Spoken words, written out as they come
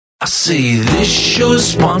Say this show is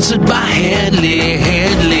sponsored by Headley.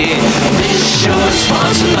 This show is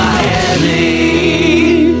sponsored by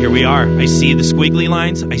Headley. Here we are. I see the squiggly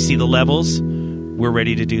lines. I see the levels. We're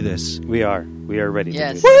ready to do this. We are ready to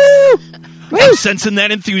do this. Woo! I'm sensing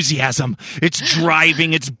that enthusiasm. It's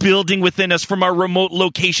driving. It's building within us from our remote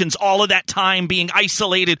locations. All of that time being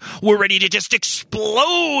isolated. We're ready to just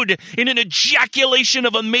explode in an ejaculation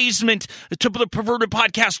of amazement to the Perverted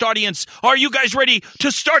Podcast audience. Are you guys ready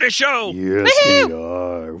to start a show? Yes, we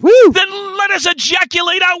are. Woo! Then let us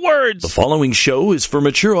ejaculate outwards. The following show is for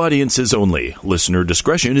mature audiences only. Listener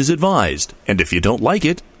discretion is advised. And if you don't like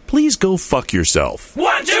it, please go fuck yourself.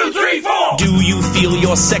 1, 2, 3, 4. Do you feel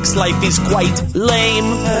your sex life is quite lame?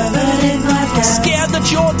 Scared that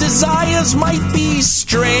your desires might be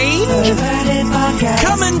strange?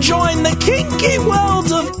 Come and join the kinky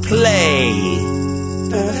world of play.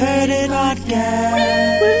 Perverted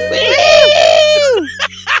Podcast.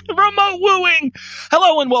 Remote wooing!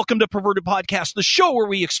 Hello and welcome to Perverted Podcast, the show where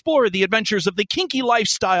we explore the adventures of the kinky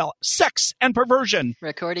lifestyle, sex, and perversion.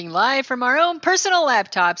 Recording live from our own personal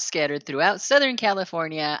laptops scattered throughout Southern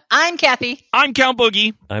California. I'm Kathy. I'm Count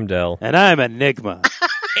Boogie. I'm Del. And I'm Enigma.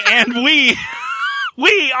 And we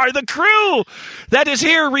are the crew that is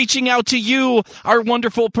here reaching out to you, our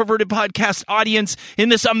wonderful Perverted Podcast audience, in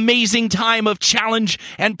this amazing time of challenge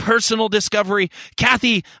and personal discovery.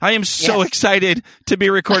 Kathy, I am so excited to be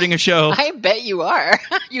recording a show. I bet you are.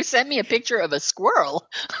 You sent me a picture of a squirrel.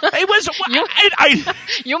 It was...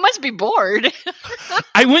 You must be bored.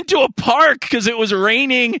 I went to a park because it was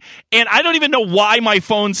raining, and I don't even know why my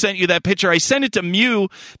phone sent you that picture. I sent it to Mew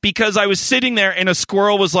because I was sitting there, and a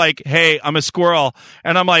squirrel was like, "Hey, I'm a squirrel."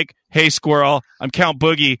 And I'm like, "Hey, squirrel, I'm Count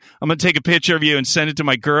Boogie. I'm going to take a picture of you and send it to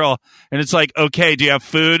my girl." And it's like, "Okay, do you have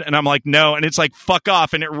food?" And I'm like, "No." And it's like, "Fuck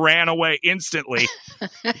off." And it ran away instantly.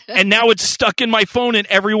 And now it's stuck in my phone, and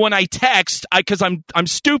everyone I text, because I'm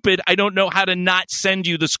stupid, I don't know how to not send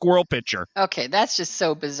you the squirrel picture. Okay, that's just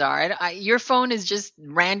so bizarre. Your phone is just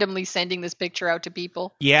randomly sending this picture out to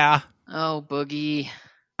people? Yeah. Oh, Boogie.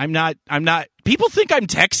 I'm not, people think I'm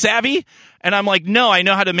tech savvy, and I'm like, no, I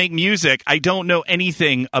know how to make music. I don't know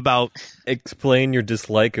anything about... Explain your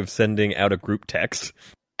dislike of sending out a group text.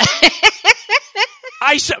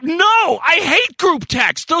 No, I hate group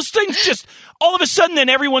text. Those things just, all of a sudden, then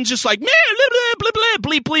everyone's just like, meh, blah, blah, blah,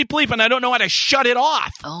 bleep, bleep, bleep, and I don't know how to shut it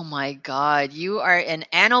off. Oh my God, you are an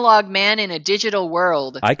analog man in a digital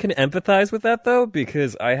world. I can empathize with that, though,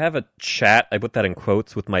 because I have a chat, I put that in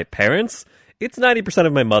quotes, with my parents. It's 90%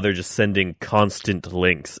 of my mother just sending constant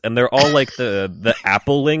links, and they're all like the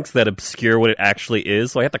Apple links that obscure what it actually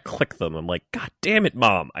is, so I have to click them. I'm like, God damn it,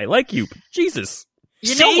 Mom, I like you, but Jesus.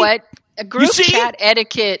 You know what? A group chat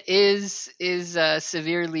etiquette is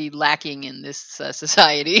severely lacking in this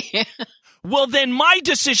society. Well, then my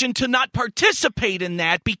decision to not participate in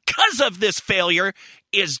that because of this failure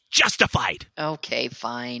is justified. Okay,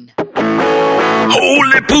 fine.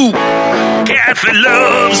 Holy poop! Kathy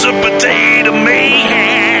loves a potato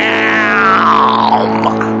mayhem.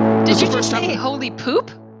 Did you just say holy poop?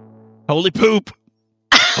 Holy poop.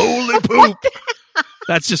 Holy poop.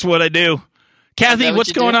 That's just what I do. Kathy,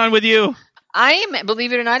 what's going on with you? I am,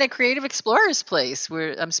 believe it or not, at Creative Explorer's place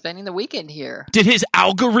where I'm spending the weekend here. Did his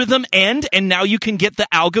algorithm end and now you can get the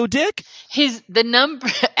algo dick?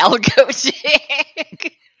 Algo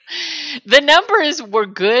dick. The numbers were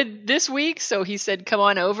good this week, so he said, "Come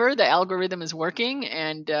on over. The algorithm is working."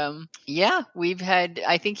 And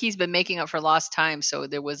I think he's been making up for lost time, so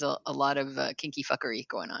there was a lot of kinky fuckery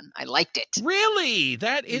going on. I liked it. Really?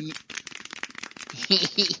 That is...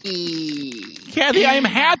 Kathy, I am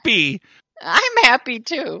happy. I'm happy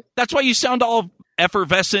too. That's why you sound all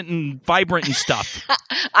effervescent and vibrant and stuff.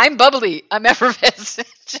 I'm bubbly. I'm effervescent.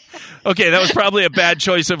 Okay, that was probably a bad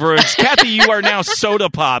choice of words. Kathy, you are now soda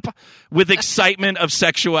pop with excitement of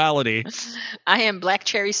sexuality. I am black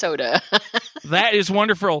cherry soda. That is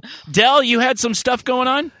wonderful. Del, you had some stuff going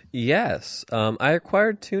on? Yes. I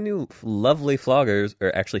acquired 2 new lovely floggers,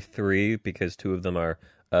 or actually 3, because 2 of them are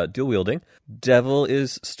dual wielding. Devil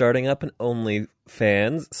is starting up an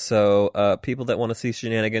OnlyFans, so people that want to see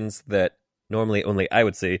shenanigans that normally only I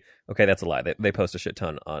would see. Okay, that's a lie. They post a shit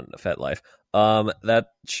ton on FetLife. That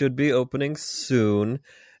should be opening soon.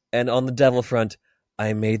 And on the Devil front,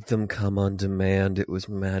 I made them come on demand. It was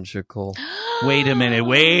magical. Wait a minute.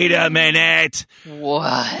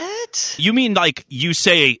 What? You mean like you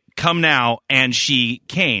say, "Come now," and she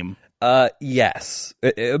came? Yes.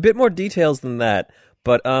 A bit more details than that.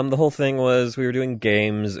 But the whole thing was we were doing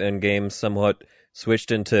games, and games somewhat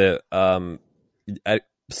switched into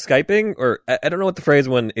Skyping, or I don't know what the phrase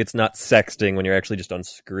when it's not sexting, when you're actually just on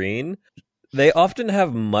screen. They often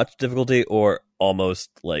have much difficulty or almost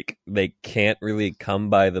like they can't really come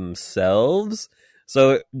by themselves.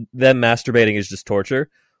 So them masturbating is just torture.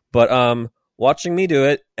 But watching me do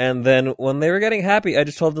it, and then when they were getting happy, I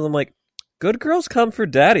just told them, like, good girls come for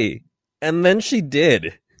daddy. And then she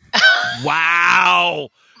did. Wow.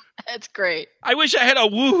 That's great. I wish I had a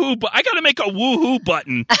woohoo, but I got to make a woohoo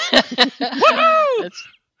button. Woohoo!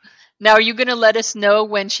 Now, are you going to let us know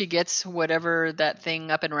when she gets whatever that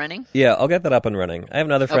thing up and running? Yeah, I'll get that up and running. I have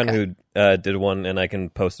another friend who did one, and I can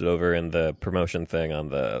post it over in the promotion thing on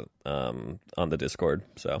the Discord.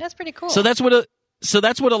 So that's pretty cool. So that's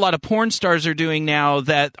what a lot of porn stars are doing now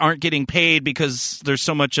that aren't getting paid because there's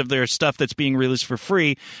so much of their stuff that's being released for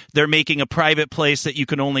free. They're making a private place that you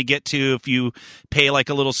can only get to if you pay like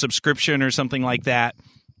a little subscription or something like that,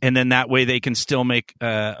 and then that way they can still make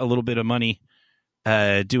a little bit of money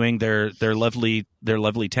doing their lovely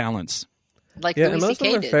talents. Like yeah, Louis and most C.K.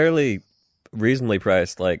 of them are did. fairly reasonably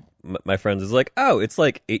priced. Like my friends is like, oh, it's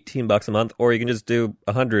like $18 a month, or you can just do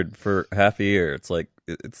 $100 for half a year. It's like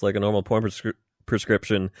a normal porn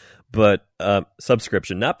prescription, but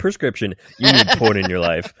subscription, not prescription. You need porn in your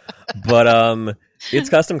life, but it's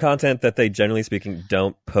custom content that they generally speaking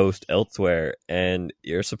don't post elsewhere, and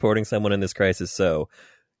you're supporting someone in this crisis, so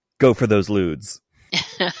go for those lewds.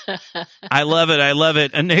 I love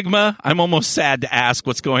it. Enigma, I'm almost sad to ask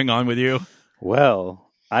what's going on with you.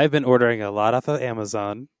 Well, I've been ordering a lot off of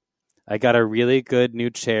Amazon. I got a really good new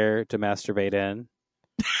chair to masturbate in.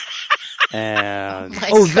 And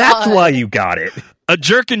that's why you got it. A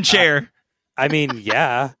jerkin chair. I mean,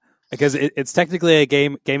 yeah, because it's technically a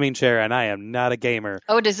gaming chair, and I am not a gamer.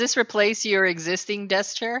 Oh, does this replace your existing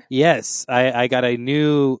desk chair? Yes, I got a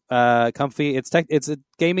new comfy. It's a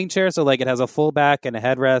gaming chair, so like it has a full back and a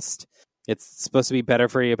headrest. It's supposed to be better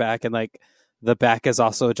for your back, and like the back is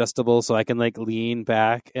also adjustable, so I can like lean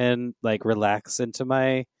back and like relax into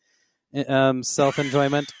my self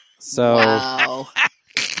enjoyment. So wow.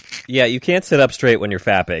 Yeah, you can't sit up straight when you're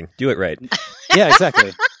fapping. Do it right. Yeah,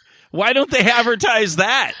 exactly. Why don't they advertise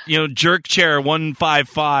that? Jerk chair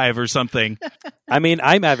 155 or something. I mean,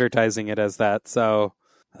 I'm advertising it as that, so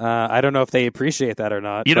I don't know if they appreciate that or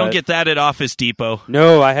not. You don't get that at Office Depot.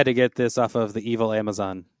 No, I had to get this off of the evil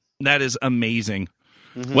Amazon. That is amazing.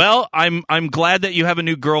 Mm-hmm. Well, I'm glad that you have a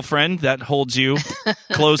new girlfriend that holds you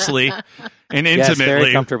closely and intimately. Yes,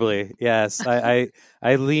 very comfortably. Yes, I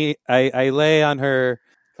lay on her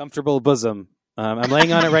comfortable bosom. I'm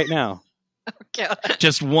laying on it right now.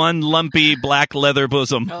 Just one lumpy black leather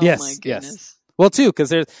bosom. Oh, yes, my goodness. yes. Well, two, because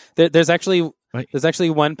there's actually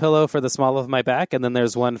one pillow for the small of my back, and then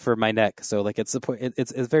there's one for my neck. So like it's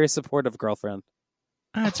a very supportive girlfriend.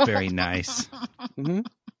 That's very nice. Mm-hmm.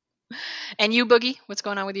 And you, Boogie, what's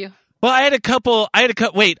going on with you? Well, I had a couple.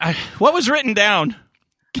 Wait, what was written down?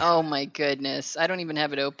 Oh my goodness, I don't even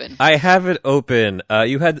have it open. I have it open.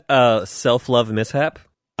 You had self-love mishap.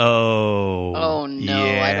 Oh no,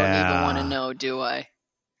 yeah. I don't even want to know, do I?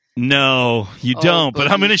 No, you don't. But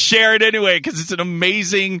Boogie. I'm going to share it anyway because it's an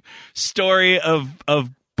amazing story of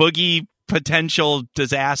Boogie potential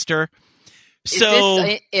disaster. Is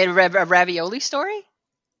this a ravioli story?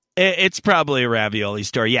 It's probably a ravioli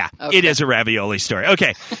story. Yeah, Okay. It is a ravioli story.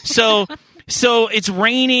 Okay, so it's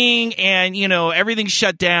raining and everything's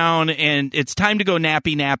shut down and it's time to go nap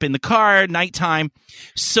in the car, nighttime.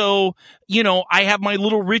 So I have my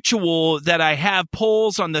little ritual that I have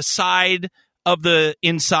poles on the side of the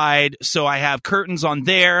inside, so I have curtains on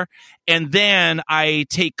there, and then I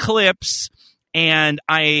take clips and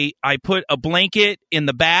I put a blanket in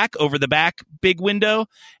the back over the back big window,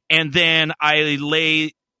 and then I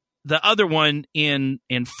lay the other one in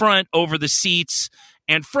front over the seats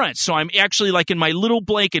and front. So I'm actually like in my little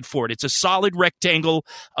blanket fort. It's a solid rectangle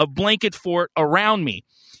of blanket fort around me.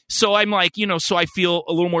 So I'm like, so I feel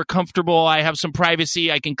a little more comfortable. I have some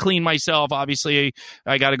privacy. I can clean myself. Obviously,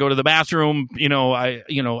 I got to go to the bathroom. I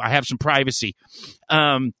have some privacy.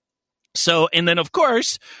 So, and then of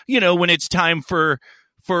course, when it's time for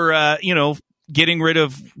getting rid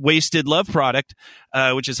of wasted love product,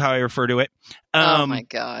 which is how I refer to it. Oh my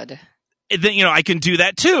God. Then, I can do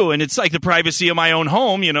that too. And it's like the privacy of my own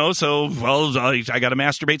home, so, well, I got to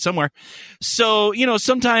masturbate somewhere. So,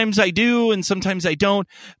 sometimes I do and sometimes I don't.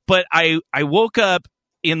 But I woke up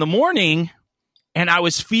in the morning and I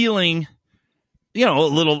was feeling, a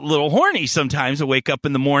little horny sometimes. I wake up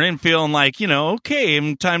in the morning feeling like,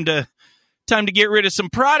 okay, time to get rid of some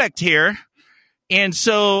product here. And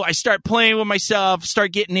so I start playing with myself,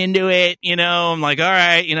 start getting into it, I'm like, all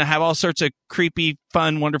right, have all sorts of creepy,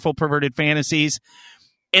 fun, wonderful, perverted fantasies.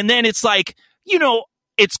 And then it's like,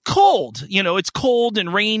 it's cold, it's cold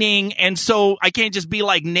and raining. And so I can't just be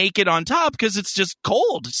like naked on top because it's just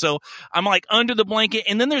cold. So I'm like under the blanket.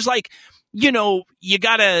 And then there's like, you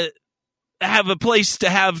got to have a place to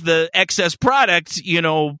have the excess product,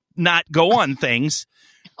 not go on things.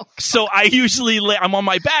 So I usually I'm on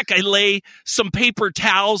my back. I lay some paper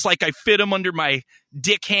towels, like I fit them under my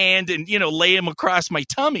dick hand and, lay them across my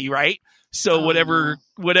tummy. Right. So whatever,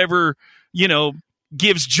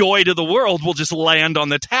 gives joy to the world will just land on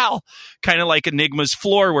the towel, kind of like Enigma's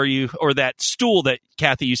floor or that stool that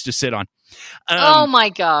Kathy used to sit on. Oh my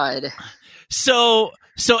God. So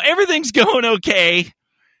everything's going okay.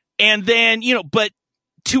 And then, but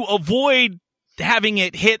to avoid having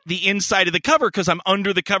it hit the inside of the cover, because I'm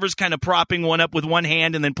under the covers kind of propping one up with one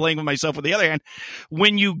hand and then playing with myself with the other hand.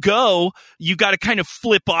 When you go, you got to kind of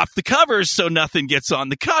flip off the covers so nothing gets on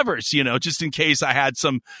the covers, just in case I had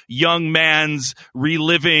some young man's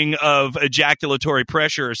reliving of ejaculatory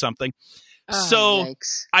pressure or something. So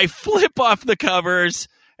yikes. I flip off the covers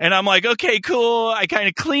and I'm like, okay, cool. I kind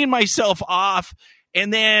of clean myself off.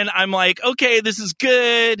 And then I'm like, okay, this is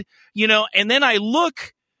good, and then I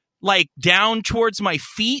look like down towards my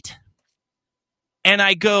feet and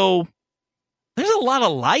I go, there's a lot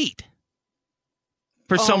of light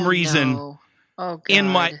for some reason in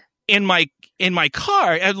my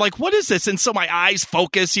car. I'm like, what is this? And so my eyes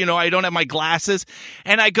focus, I don't have my glasses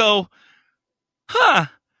and I go, I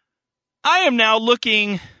am now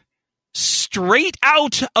looking straight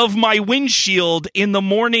out of my windshield in the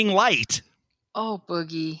morning light. Oh,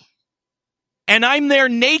 Boogie. And I'm there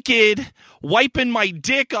naked, wiping my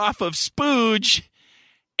dick off of Spooge,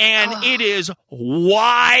 and it is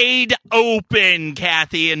wide open,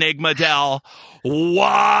 Kathy Enigma Dell.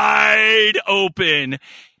 Wide open.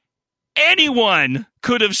 Anyone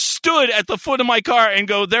could have stood at the foot of my car and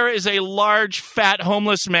go, there is a large, fat,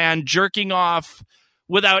 homeless man jerking off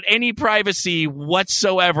without any privacy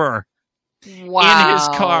whatsoever in his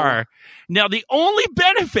car. Now, the only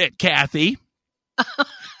benefit, Kathy,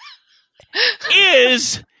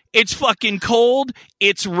 is it's fucking cold,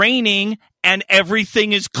 it's raining, and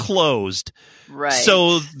everything is closed. Right.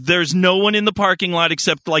 So there's no one in the parking lot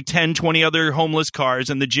except like 10, 20 other homeless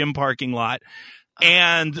cars in the gym parking lot.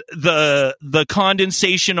 And the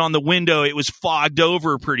condensation on the window, it was fogged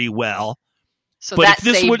over pretty well. So but that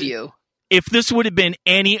saved you. If this would have been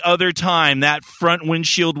any other time, that front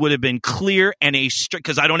windshield would have been clear and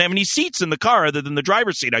because I don't have any seats in the car other than the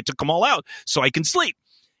driver's seat. I took them all out so I can sleep.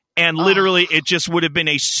 And literally, it just would have been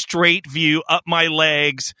a straight view up my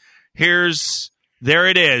legs. There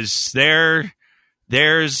it is.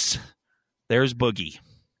 There's Boogie.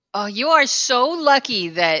 Oh, you are so lucky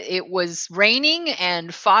that it was raining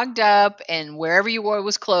and fogged up and wherever you were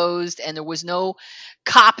was closed and there was no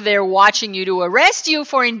cop there watching you to arrest you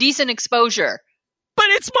for indecent exposure. But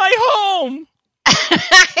it's my home.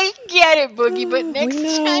 I get it, Boogie, but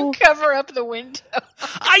next time cover up the window.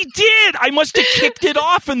 I did. I must have kicked it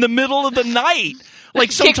off in the middle of the night.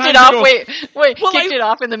 Like sometimes kicked it off. Kicked it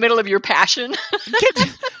off in the middle of your passion.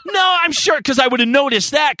 No, I'm sure because I would have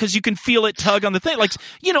noticed that because you can feel it tug on the thing. Like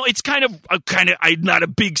it's kind of not a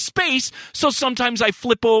big space, so sometimes I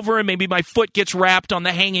flip over and maybe my foot gets wrapped on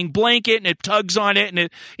the hanging blanket and it tugs on it and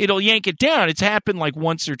it'll yank it down. It's happened like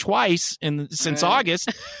once or twice since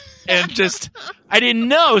August, and just I didn't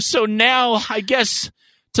know. So now I guess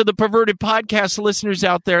to the Perverted Podcast listeners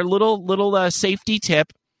out there, little safety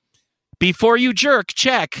tip. Before you jerk,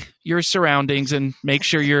 check your surroundings and make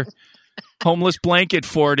sure your homeless blanket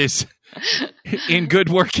fort is in good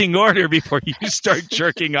working order before you start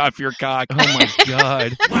jerking off your cock. Oh, my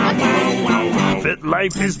God. Fit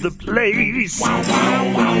Life is the place.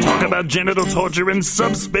 Talk about genital torture in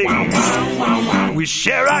subspace. We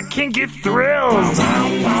share our kinky thrills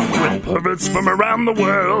with perverts from around the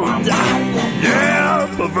world.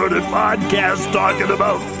 Yeah, Perverted Podcast talking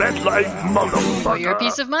about Fit Life, motherfucker. For your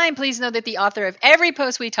peace of mind, please know that the author of every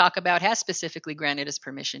post we talk about has specifically granted us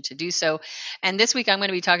permission to do so. And this week I'm going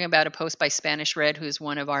to be talking about a post by Spanish Red, who's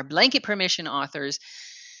one of our blanket permission authors.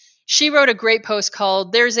 She wrote a great post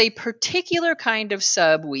called "There's a Particular Kind of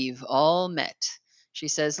Sub We've All Met." She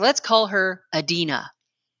says, let's call her Adina.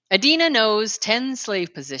 Adina knows 10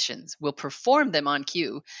 slave positions, will perform them on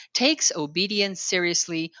cue, takes obedience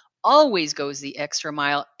seriously, always goes the extra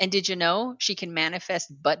mile, and did you know she can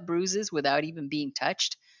manifest butt bruises without even being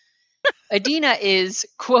touched? Adina is,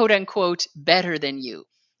 quote unquote, better than you,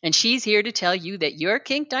 and she's here to tell you that your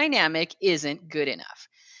kink dynamic isn't good enough.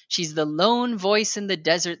 She's the lone voice in the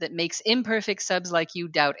desert that makes imperfect subs like you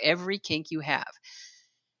doubt every kink you have.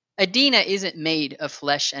 Adina isn't made of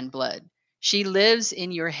flesh and blood. She lives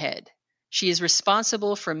in your head. She is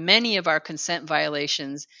responsible for many of our consent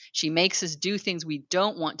violations. She makes us do things we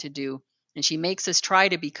don't want to do, and she makes us try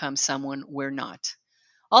to become someone we're not.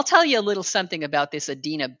 I'll tell you a little something about this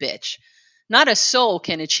Adina bitch. Not a soul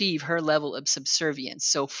can achieve her level of subservience,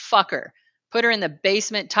 so fuck her. Put her in the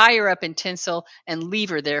basement, tie her up in tinsel, and leave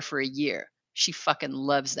her there for a year. She fucking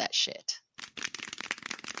loves that shit.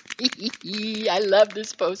 I love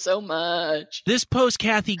this post so much. This post,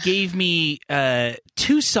 Kathy, gave me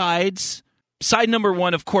two sides. Side number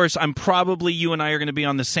one, of course, you and I are going to be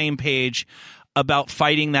on the same page about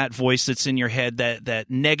fighting that voice that's in your head, that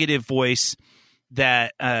negative voice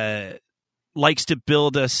that likes to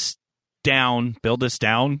build us down,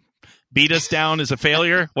 beat us down is a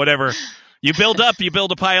failure, whatever. You build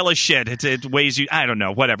a pile of shit. It weighs you, I don't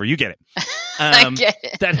know, whatever. You get it. I get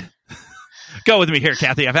it. Go with me here,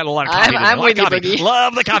 Kathy. I've had a lot of coffee. I'm with you, Boogie.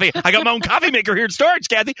 Love the coffee. I got my own coffee maker here in storage,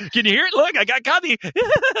 Kathy. Can you hear it? Look, I got coffee.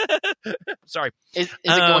 Sorry. Is it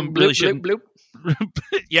going bloop, bloop, bloop?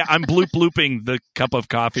 Yeah, I'm blooping the cup of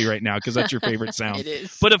coffee right now because that's your favorite sound. It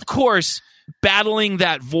is. But of course, battling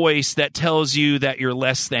that voice that tells you that you're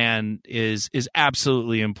less than is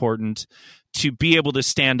absolutely important to be able to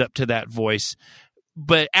stand up to that voice.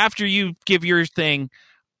 But after you give your thing,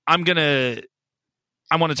 I want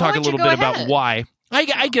to talk a little bit about why.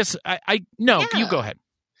 I guess you go ahead.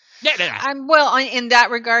 Well, in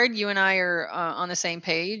that regard, you and I are on the same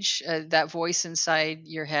page. That voice inside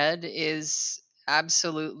your head is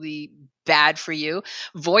absolutely bad for you.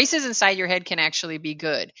 Voices inside your head can actually be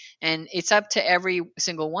good. And it's up to every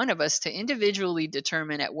single one of us to individually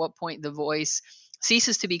determine at what point the voice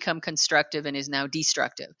ceases to become constructive and is now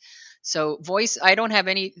destructive. So voice, I don't have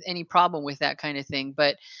any problem with that kind of thing.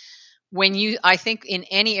 But I think in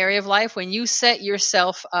any area of life, when you set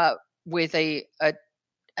yourself up with a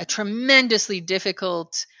tremendously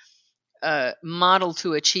difficult model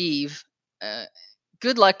to achieve,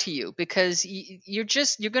 good luck to you, because you're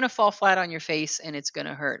going to fall flat on your face and it's going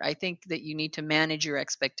to hurt. I think that you need to manage your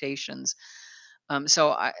expectations.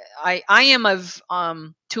 So I am of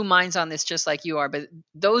two minds on this, just like you are, but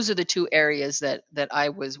those are the two areas that I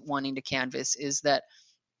was wanting to canvas, is that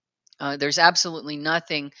there's absolutely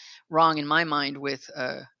nothing wrong in my mind with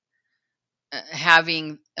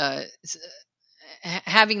having that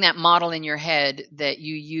model in your head that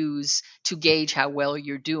you use to gauge how well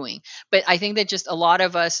you're doing. But I think that just a lot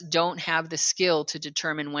of us don't have the skill to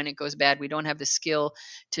determine when it goes bad. We don't have the skill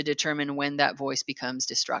to determine when that voice becomes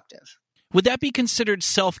destructive. Would that be considered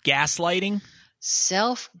self-gaslighting?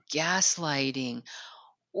 Self-gaslighting.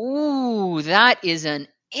 Ooh, that is an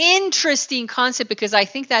interesting concept, because I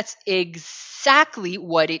think that's exactly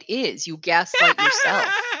what it is. You gaslight yourself.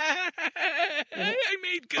 I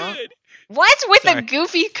made good. What's with a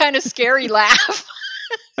goofy, kind of scary laugh?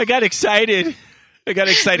 I got excited.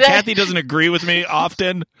 Kathy doesn't agree with me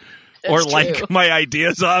often or like my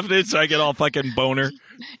ideas often, so I get all fucking boner.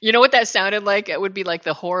 You know what that sounded like? It would be like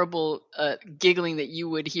the horrible giggling that you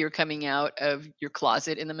would hear coming out of your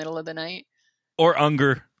closet in the middle of the night. Or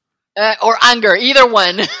Unger. Or Unger, either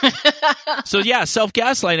one. So yeah,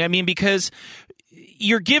 self-gaslighting. I mean, because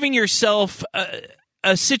you're giving yourself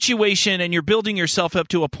a situation and you're building yourself up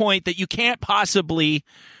to a point that you can't possibly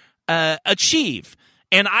achieve.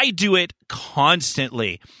 And I do it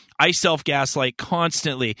constantly. I self-gaslight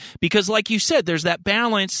constantly because, like you said, there's that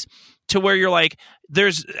balance to where you're like,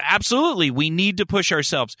 we need to push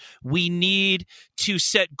ourselves. We need to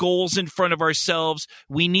set goals in front of ourselves.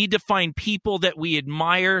 We need to find people that we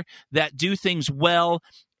admire that do things well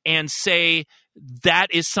and say that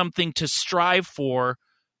is something to strive for,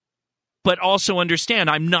 but also understand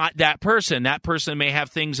I'm not that person. That person may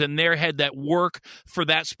have things in their head that work for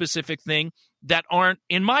that specific thing that aren't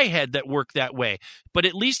in my head that work that way. But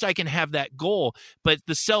at least I can have that goal. But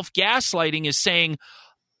the self-gaslighting is saying,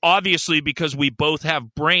 obviously, because we both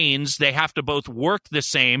have brains, they have to both work the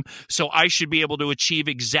same, so I should be able to achieve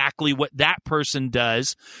exactly what that person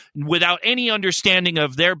does without any understanding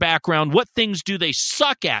of their background. What things do they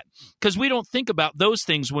suck at? Because we don't think about those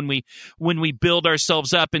things when we build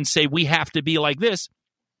ourselves up and say we have to be like this.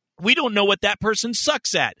 We don't know what that person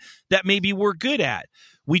sucks at that maybe we're good at.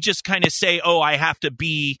 We just kind of say, oh, I have to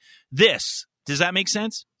be this. Does that make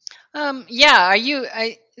sense? Yeah.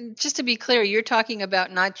 Just to be clear, you're talking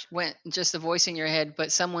about not just the voice in your head,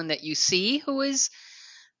 but someone that you see who is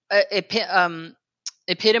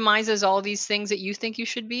epitomizes all these things that you think you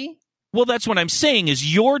should be? Well, that's what I'm saying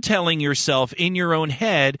is you're telling yourself in your own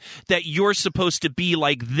head that you're supposed to be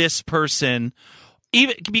like this person,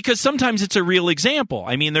 even because sometimes it's a real example.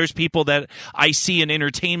 I mean, there's people that I see in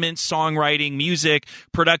entertainment, songwriting, music,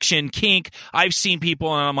 production, kink. I've seen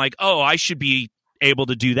people and I'm like, oh, I should be able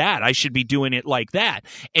to do that. I should be doing it like that.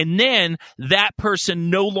 And then that person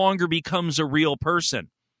no longer becomes a real person.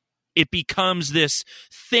 It becomes this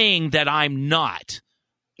thing that I'm not.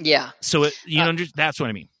 Yeah. So that's what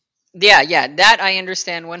I mean. Yeah. That I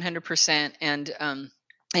understand 100%. And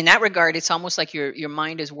in that regard, it's almost like your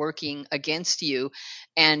mind is working against you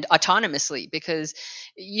and autonomously, because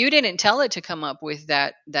you didn't tell it to come up with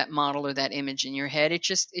that model or that image in your head. It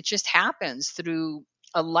just happens through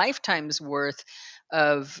a lifetime's worth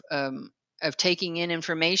of taking in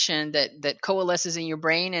information that coalesces in your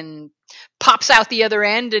brain and pops out the other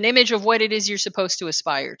end an image of what it is you're supposed to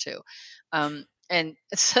aspire to. And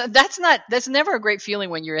so that's never a great feeling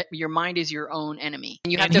when your mind is your own enemy.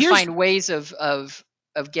 And you have to find ways of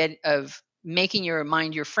making your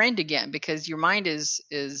mind your friend again, because your mind is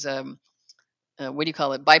what do you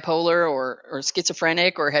call it, bipolar or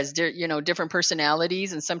schizophrenic, or has different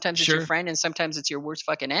personalities, and sometimes it's your friend and sometimes it's your worst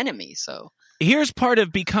fucking enemy. So here's part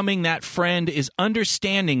of becoming that friend, is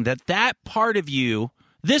understanding that part of you,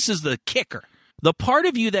 this is the kicker. The part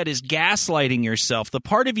of you that is gaslighting yourself, the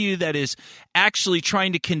part of you that is actually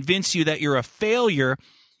trying to convince you that you're a failure,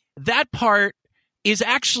 that part is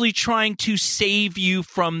actually trying to save you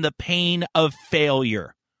from the pain of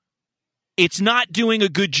failure. It's not doing a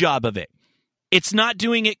good job of it. It's not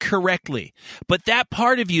doing it correctly. But that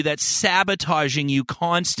part of you that's sabotaging you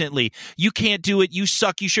constantly, you can't do it, you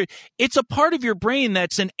suck, you should. It's a part of your brain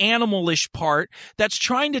that's an animalish part that's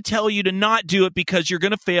trying to tell you to not do it because you're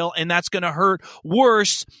going to fail, and that's going to hurt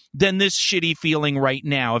worse than this shitty feeling right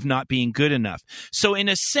now of not being good enough. So in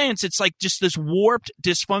a sense, it's like just this warped,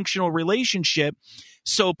 dysfunctional relationship.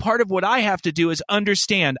 So part of what I have to do is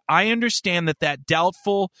understand that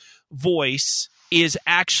doubtful voice is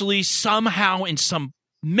actually somehow in some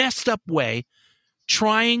messed up way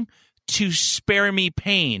trying to spare me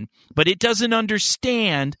pain, but it doesn't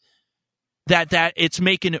understand that it's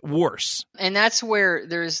making it worse. And that's where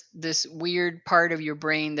there's this weird part of your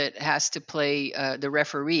brain that has to play the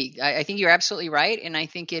referee. I think you're absolutely right, and I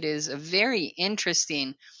think it is a very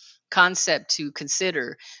interesting concept to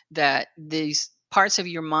consider that these parts of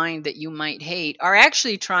your mind that you might hate are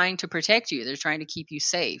actually trying to protect you. They're trying to keep you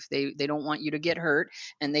safe. They don't want you to get hurt,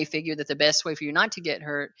 and they figure that the best way for you not to get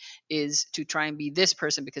hurt is to try and be this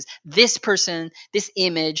person, because this person, this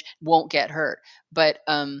image won't get hurt. But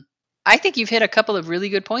I think you've hit a couple of really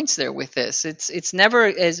good points there with this. It's never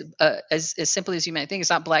as simple as you might think. It's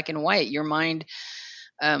not black and white. Your mind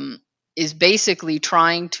is basically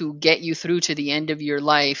trying to get you through to the end of your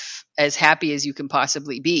life as happy as you can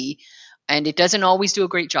possibly be. And it doesn't always do a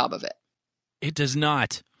great job of it. It does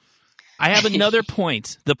not. I have another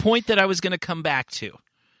point. The point that I was going to come back to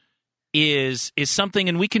is something,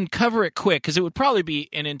 and we can cover it quick because it would probably be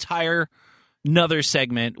an entire another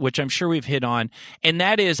segment, which I'm sure we've hit on. And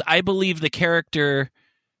that is, I believe the character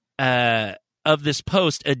of this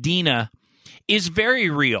post, Adina, is very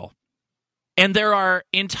real. And there are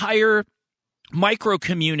entire micro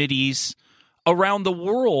communities around the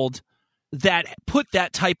world that put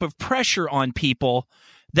that type of pressure on people,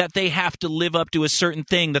 that they have to live up to a certain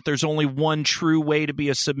thing, that there's only one true way to be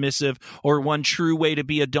a submissive or one true way to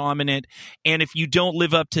be a dominant. And if you don't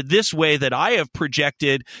live up to this way that I have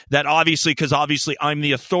projected, that obviously I'm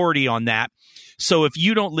the authority on that. So if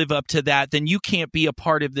you don't live up to that, then you can't be a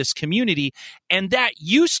part of this community. And that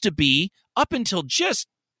used to be, up until just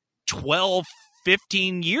 12,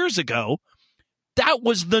 15 years ago, that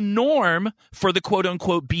was the norm for the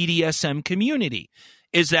quote-unquote BDSM community,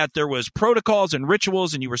 is that there was protocols and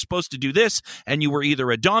rituals, and you were supposed to do this, and you were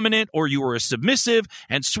either a dominant or you were a submissive,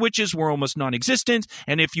 and switches were almost non-existent.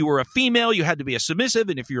 And if you were a female, you had to be a submissive,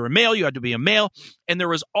 and if you were a male, you had to be a male. And there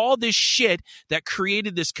was all this shit that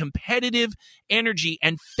created this competitive energy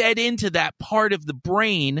and fed into that part of the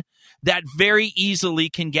brain that very easily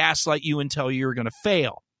can gaslight you and tell you you're going to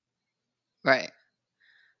fail. Right.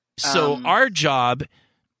 So our job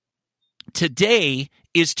today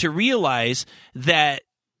is to realize that,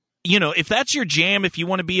 if that's your jam, if you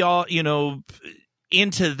want to be all,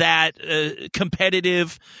 into that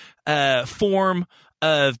competitive form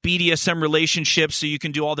of BDSM relationships, so you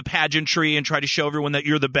can do all the pageantry and try to show everyone that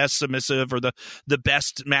you're the best submissive or the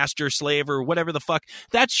best master slave or whatever the fuck,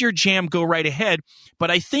 that's your jam, go right ahead.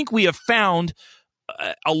 But I think we have found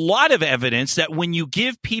a lot of evidence that when you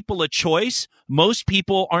give people a choice, most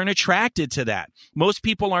people aren't attracted to that. Most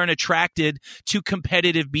people aren't attracted to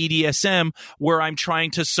competitive BDSM where I'm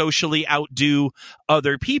trying to socially outdo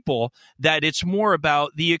other people, that it's more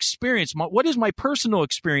about the experience. What is my personal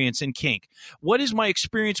experience in kink? What is my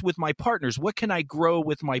experience with my partners? What can I grow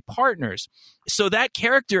with my partners? So that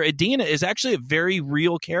character, Adina, is actually a very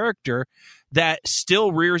real character that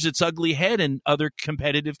still rears its ugly head in other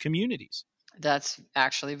competitive communities. That's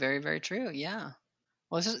actually very, very true. Yeah.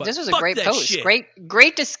 Well, this was a fuck great that post. shit.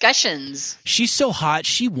 Great discussions. She's so hot.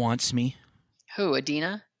 She wants me. Who,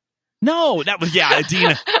 Adina? No, that was, yeah,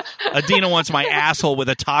 Adina. Adina wants my asshole with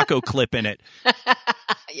a taco clip in it.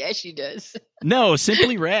 Yeah, she does. No,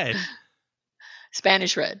 Simply Red.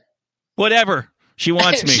 Spanish Red. Whatever. She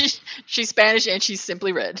wants me. She's Spanish and she's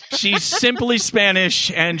Simply Red. She's simply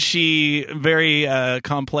Spanish and she very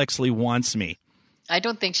complexly wants me. I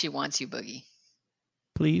don't think she wants you, Boogie.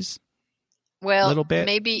 Please? Well, Little bit?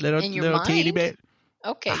 maybe Little, in your little mind. teeny bit?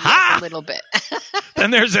 Okay, Aha! yeah, a little bit.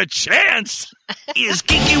 Then there's a chance. Is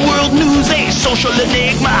Kinky World News a social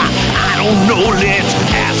enigma? I don't know, let's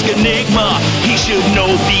ask Enigma. He should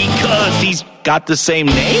know because he's got the same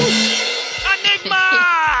name. Enigma!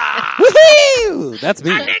 Woohoo! That's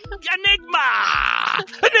me. Enigma!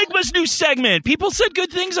 Enigma's new segment. People said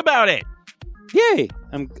good things about it. Yay!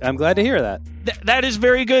 I'm glad to hear that. That is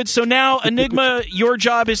very good. So now, Enigma, your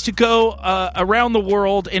job is to go around the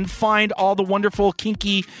world and find all the wonderful,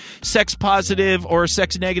 kinky, sex-positive or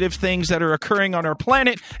sex-negative things that are occurring on our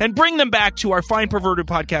planet and bring them back to our fine perverted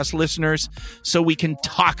podcast listeners so we can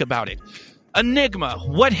talk about it. Enigma,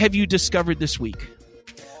 what have you discovered this week?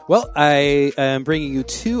 Well, I am bringing you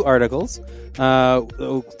 2 articles.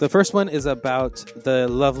 The first one is about the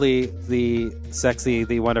lovely, the sexy,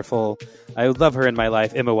 the wonderful, I love her in my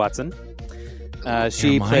life, Emma Watson.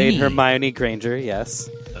 She played Hermione Granger, yes.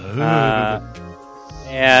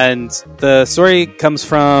 And the story comes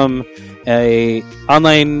from a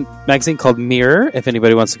online magazine called Mirror, if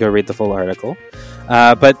anybody wants to go read the full article.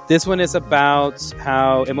 But this one is about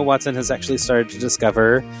how Emma Watson has actually started to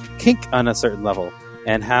discover kink on a certain level,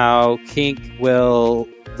 and how kink will,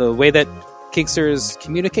 the way that kinksters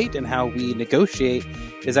communicate and how we negotiate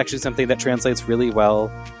is actually something that translates really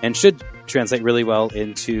well and should translate really well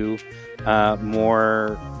into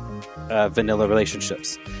more vanilla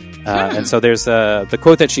relationships. And so there's the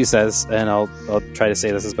quote that she says, and I'll try to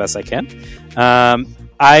say this as best I can.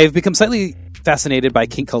 I've become slightly fascinated by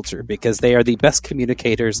kink culture because they are the best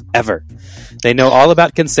communicators ever. They know all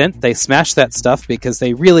about consent. They smash that stuff because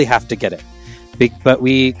they really have to get it. But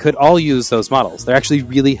we could all use those models. They're actually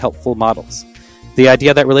really helpful models. The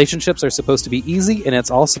idea that relationships are supposed to be easy and it's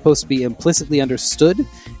all supposed to be implicitly understood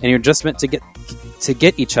and you're just meant to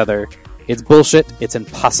get each other, it's bullshit. It's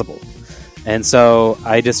impossible. And so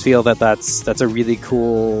I just feel that that's a really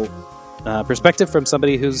cool perspective from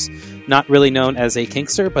somebody who's not really known as a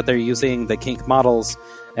kinkster, but they're using the kink models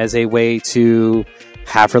as a way to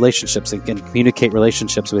have relationships and communicate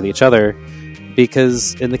relationships with each other.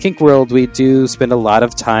 Because in the kink world, we do spend a lot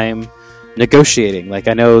of time negotiating. Like,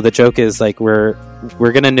 I know the joke is like we're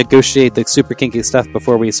going to negotiate the super kinky stuff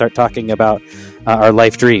before we start talking about our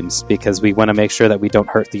life dreams, because we want to make sure that we don't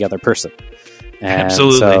hurt the other person. And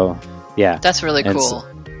Absolutely. So, yeah, That's really And cool. so-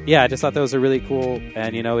 yeah, I just thought that was a really cool,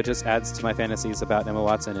 and it just adds to my fantasies about Emma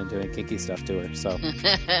Watson and doing kinky stuff to her. So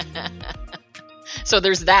So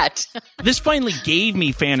there's that. This finally gave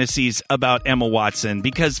me fantasies about Emma Watson,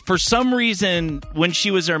 because for some reason when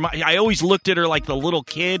she was I always looked at her like the little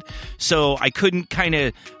kid, so I couldn't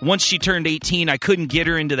once she turned 18, I couldn't get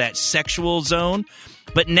her into that sexual zone.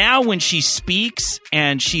 But now when she speaks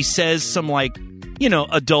and she says some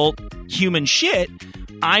adult human shit,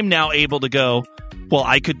 I'm now able to go, well,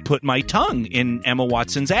 I could put my tongue in Emma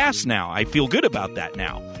Watson's ass now. I feel good about that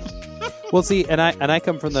now. well, see, and I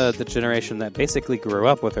come from the generation that basically grew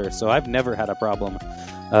up with her, so I've never had a problem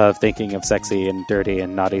of thinking of sexy and dirty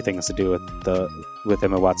and naughty things to do with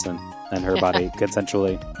Emma Watson and her body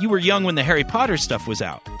consensually. You were young when the Harry Potter stuff was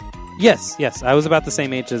out. Yes, I was about the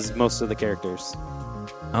same age as most of the characters.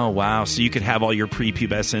 Oh, wow. So you could have all your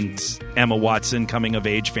prepubescent Emma Watson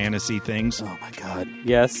coming-of-age fantasy things. Oh, my God.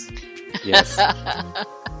 Yes.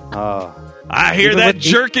 Oh. I hear Even that with-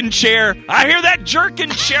 jerkin chair. I hear that jerkin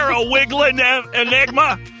chair a-wiggling,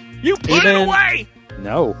 Enigma. You put it away.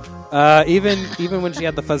 No. Even when she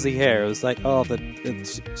had the fuzzy hair, it was like,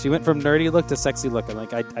 she went from nerdy look to sexy look. And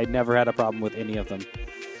I never had a problem with any of them.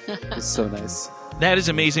 It was so nice. That is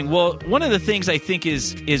amazing. Well, one of the things I think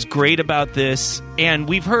is great about this, and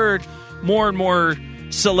we've heard more and more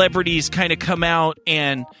celebrities kind of come out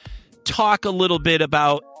and talk a little bit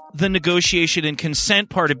about the negotiation and consent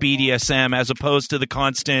part of BDSM as opposed to the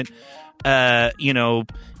constant,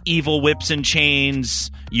 evil whips and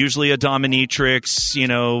chains, usually a dominatrix,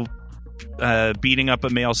 beating up a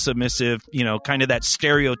male submissive, kind of that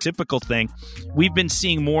stereotypical thing. We've been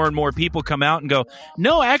seeing more and more people come out and go,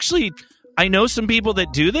 no, actually, I know some people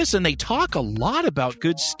that do this and they talk a lot about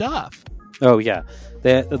good stuff. Oh, yeah.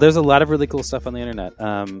 There's a lot of really cool stuff on the internet.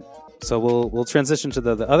 So we'll transition to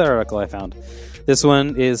the other article I found. This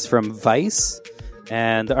one is from Vice,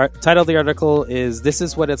 and the title of the article is "This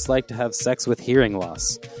is what it's like to have sex with hearing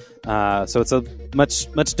loss." So it's a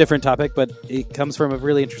much different topic, but it comes from a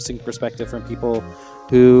really interesting perspective from people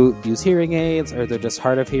who use hearing aids or they're just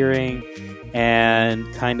hard of hearing,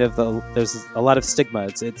 and kind of there's a lot of stigma.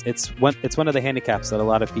 It's one of the handicaps that a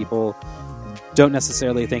lot of people don't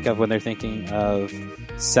necessarily think of when they're thinking of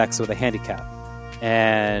sex with a handicap.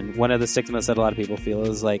 And one of the stigmas that a lot of people feel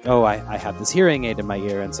is like, oh, I have this hearing aid in my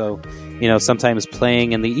ear, and so sometimes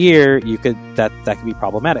playing in the ear that can be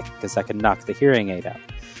problematic because that can knock the hearing aid out.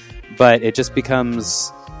 But it just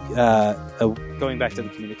becomes going back to the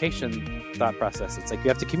communication thought process. It's like you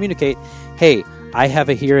have to communicate, hey, I have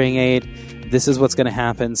a hearing aid. This is what's going to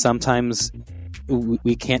happen. Sometimes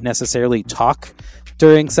we can't necessarily talk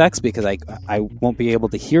during sex because I won't be able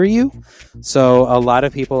to hear you. So a lot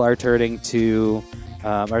of people are turning to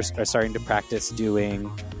are starting to practice doing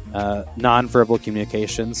nonverbal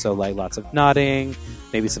communication. So like lots of nodding,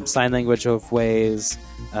 maybe some sign language of ways,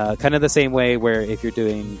 kind of the same way where if you're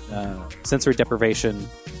doing sensory deprivation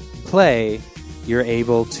play, you're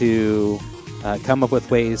able to come up with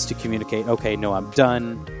ways to communicate, okay, no, I'm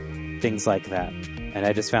done, things like that. And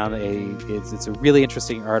I just found it's a really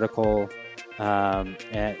interesting article. And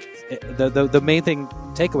the main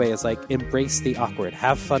takeaway is like embrace the awkward,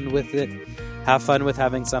 have fun with it, have fun with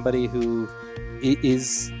having somebody who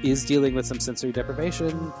is dealing with some sensory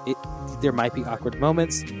deprivation. There might be awkward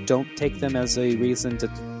moments. Don't take them as a reason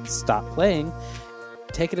to stop playing.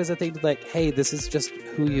 Take it as a thing like, hey, this is just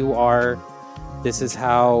who you are. This is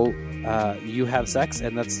how you have sex,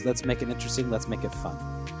 and let's make it interesting. Let's make it fun.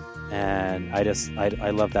 And I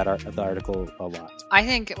love the article a lot. I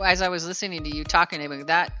think as I was listening to you talking about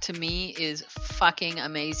that, to me is fucking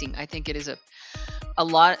amazing. I think it is a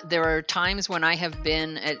lot. There are times when I have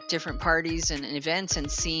been at different parties and events and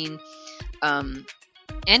seen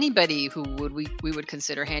anybody who we would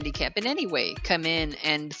consider handicapped in any way come in,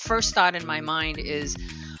 and first thought in my mind is,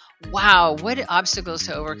 wow, what obstacles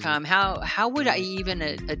to overcome. How would I even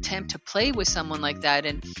attempt to play with someone like that?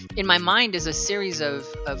 And in my mind is a series of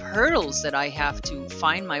hurdles that I have to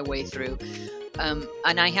find my way through.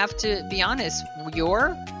 And I have to be honest,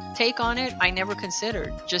 your take on it, I never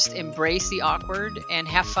considered. Just embrace the awkward and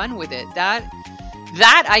have fun with it.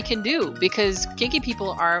 That I can do because kinky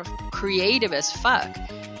people are creative as fuck.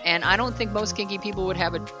 And I don't think most kinky people would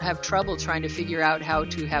have trouble trying to figure out how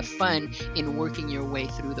to have fun in working your way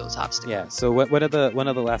through those obstacles. Yeah. So one of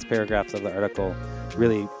the last paragraphs of the article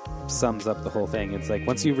really sums up the whole thing. It's like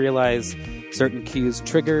once you realize certain cues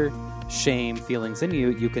trigger shame feelings in you,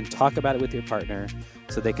 you can talk about it with your partner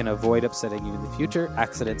so they can avoid upsetting you in the future.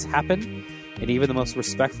 Accidents happen, and even the most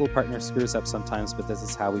respectful partner screws up sometimes, but this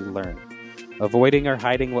is how we learn. Avoiding or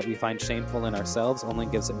hiding what we find shameful in ourselves only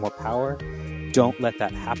gives it more power. Don't let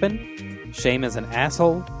that happen. Shame is an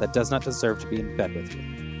asshole that does not deserve to be in bed with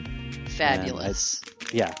you. Fabulous.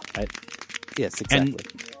 Yes, exactly.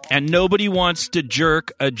 And nobody wants to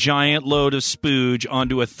jerk a giant load of spooge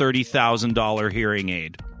onto a $30,000 hearing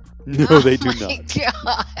aid. No, they do not.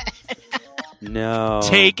 God. No.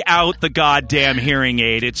 Take out the goddamn hearing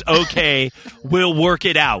aid. It's okay. We'll work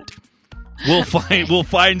it out. We'll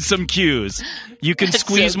find some cues. You can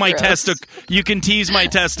squeeze my You can tease my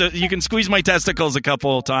You can squeeze my testicles a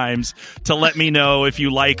couple of times to let me know if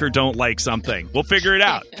you like or don't like something. We'll figure it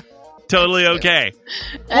out. Totally okay.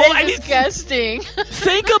 That's disgusting.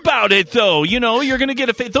 Think about it, though. You're going to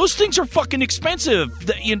get those things are fucking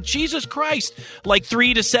expensive. Jesus Christ, like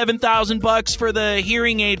 $3,000 to $7,000 for the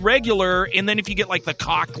hearing aid regular, and then if you get like the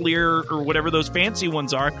Cochlear or whatever those fancy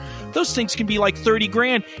ones are, those things can be like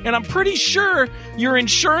 $30,000. And I'm pretty sure your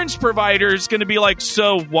insurance provider is going to be like,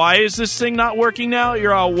 "So why is this thing not working now?"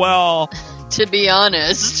 You're all, well. To be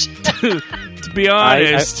honest. To be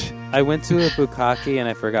honest. I went to a bukkake and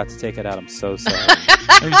I forgot to take it out. I'm so sorry.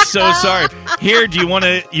 I'm so sorry. Here, do you want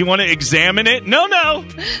to examine it? No. I'll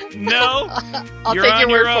You're take on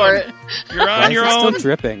your word for it. You're on your It's own. still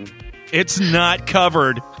dripping. It's not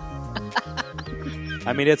covered.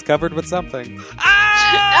 I mean, it's covered with something.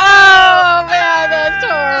 Oh man, that's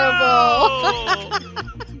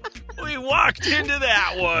horrible. We walked into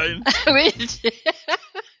that one. We did.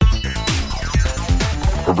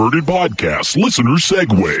 Perverted Podcast listener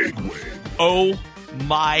segue. Oh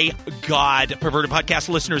my God, Perverted Podcast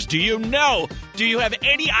listeners, do you have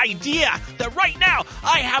any idea that right now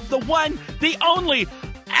I have the one, the only,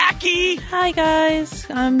 Aki? Hi, guys.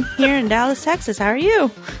 I'm here in Dallas, Texas. How are you?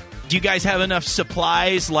 Do you guys have enough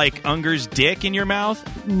supplies like Unger's dick in your mouth?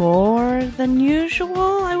 More than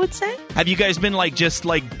usual, I would say. Have you guys been just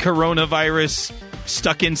coronavirus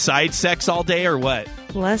stuck inside sex all day or what?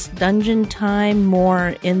 Less dungeon time,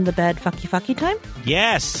 more in the bed fucky time?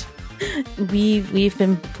 Yes. We've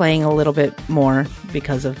been playing a little bit more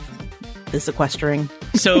because of the sequestering.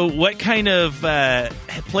 So what kind of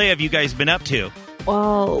play have you guys been up to?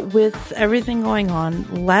 Well, with everything going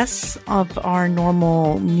on, less of our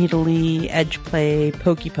normal needly edge play,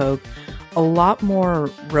 pokey poke, a lot more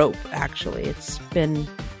rope, actually. It's been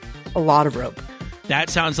a lot of rope. That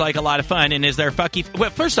sounds like a lot of fun. And is there well,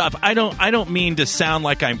 first off, I don't mean to sound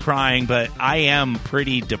like I'm prying, but I am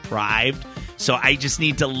pretty deprived. So I just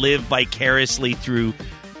need to live vicariously through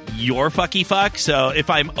your fuck. So if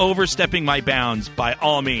I'm overstepping my bounds, by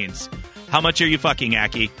all means. How much are you fucking,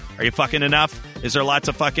 Aki? Are you fucking enough? Is there lots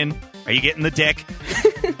of fucking? Are you getting the dick?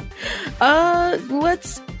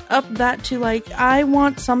 Let's up that to I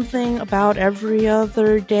want something about every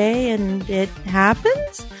other day, and it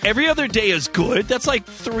happens? Every other day is good. That's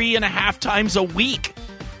 3.5 times a week.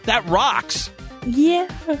 That rocks. Yeah.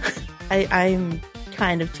 I'm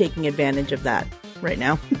kind of taking advantage of that right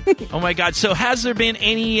now. Oh my God. So has there been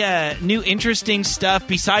any new interesting stuff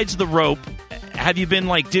besides the rope? Have you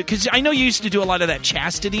been because I know you used to do a lot of that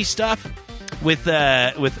chastity stuff with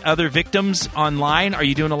other victims online. Are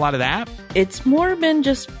you doing a lot of that? It's more been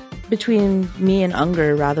just between me and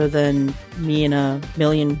Unger rather than me and a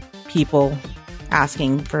million people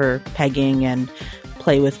asking for pegging and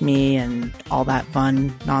play with me and all that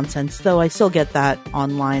fun nonsense, though I still get that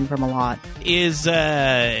online from a lot. Is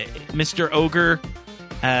Mr. Ogre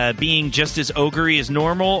being just as ogre-y as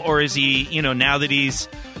normal, or is he, now that he's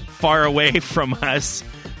far away from us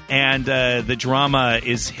and the drama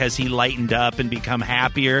has he lightened up and become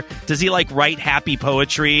happier? Does he write happy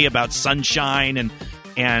poetry about sunshine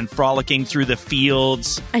and frolicking through the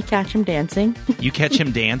fields? I catch him dancing. You catch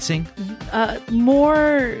him dancing?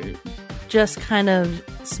 More just kind of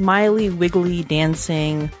smiley, wiggly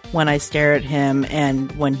dancing when I stare at him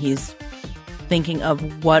and when he's thinking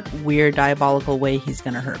of what weird, diabolical way he's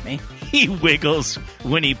going to hurt me. He wiggles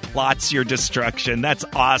when he plots your destruction. That's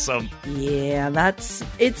awesome. Yeah,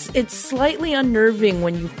 it's slightly unnerving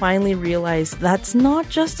when you finally realize that's not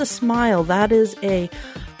just a smile. That is a,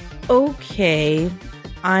 okay,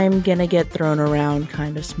 I'm going to get thrown around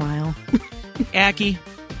kind of smile. Aki,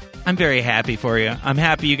 I'm very happy for you. I'm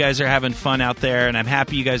happy you guys are having fun out there, and I'm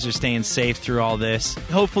happy you guys are staying safe through all this.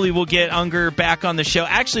 Hopefully we'll get Unger back on the show.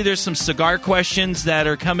 Actually, there's some cigar questions that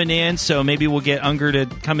are coming in, so maybe we'll get Unger to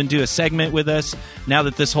come and do a segment with us now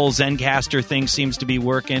that this whole Zencastr thing seems to be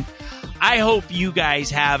working. I hope you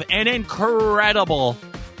guys have an incredible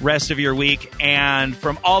rest of your week, and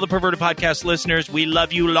from all the Perverted Podcast listeners, we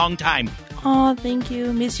love you long time. Oh, thank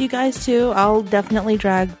you. Miss you guys, too. I'll definitely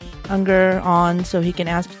drag Unger on so he can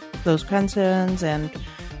ask those questions and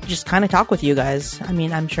just kind of talk with you guys. I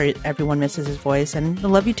mean, I'm sure everyone misses his voice, and I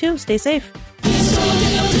love you too. Stay safe. Dill's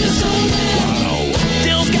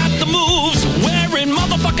got the moves, wearing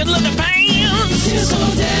motherfucking leather pants. He's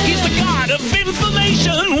the god of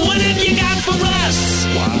information. What have you got for us?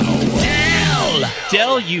 Wow.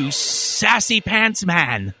 Dill, you sassy pants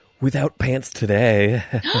man. Without pants today.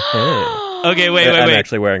 Okay, wait. I'm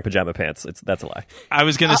actually wearing pajama pants. That's a lie. I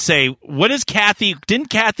was going to say, what is Kathy? Didn't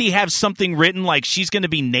Kathy have something written she's going to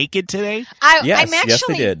be naked today? Yes, I'm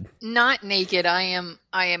actually they did. not naked. I am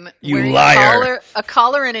You wearing liar. a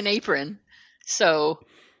collar and an apron. So,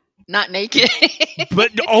 not naked.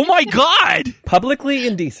 But, oh my God! Publicly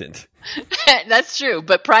indecent. That's true,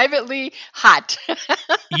 but privately hot.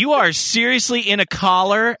 You are seriously in a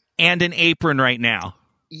collar and an apron right now.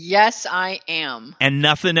 Yes, I am. And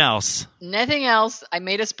nothing else. Nothing else. I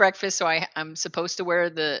made us breakfast, so I'm supposed to wear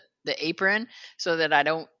the apron so that I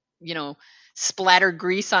don't, splatter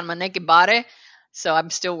grease on my naked body. So I'm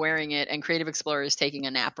still wearing it, and Creative Explorer is taking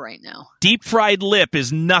a nap right now. Deep fried lip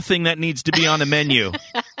is nothing that needs to be on a menu.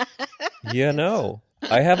 Yeah, no.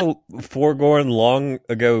 I have a foregone long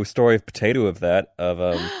ago story of potato of that.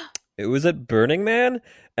 It was at Burning Man,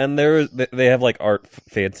 and they have art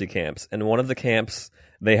fancy camps, and one of the camps,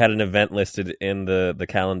 they had an event listed in the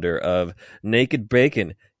calendar of naked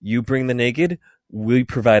bacon. You bring the naked, we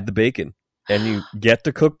provide the bacon. And you get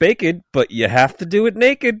to cook bacon, but you have to do it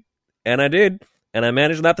naked. And I did. and I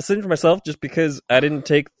managed not to sin for myself just because I didn't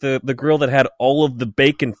take the grill that had all of the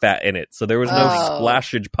bacon fat in it, so there was no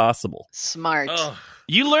splashage possible. Smart.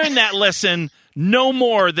 You learn that lesson no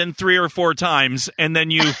more than 3 or 4 times, and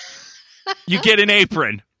then you get an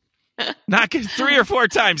apron. Not 3 or 4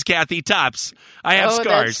 times, Kathy, tops. I have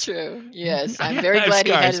scars. That's true. Yes, I'm very glad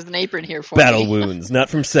he has an apron here for Battle me. wounds, not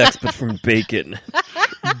from sex, but from bacon.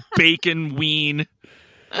 Bacon ween.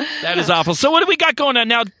 That is awful. So what do we got going on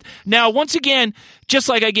now? Now, once again, just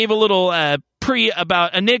like I gave a little pre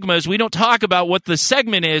about enigmas, we don't talk about what the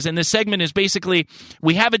segment is, and the segment is basically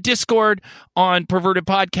we have a Discord on Perverted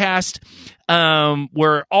Podcast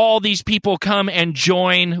where all these people come and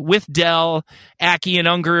join with Del, Aki, and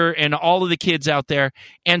Unger, and all of the kids out there.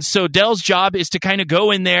 And so Del's job is to kind of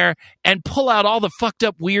go in there and pull out all the fucked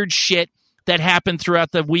up weird shit that happened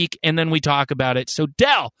throughout the week, and then we talk about it. So,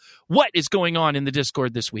 Del, what is going on in the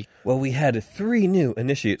Discord this week? Well, we had 3 new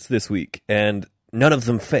initiates this week, and none of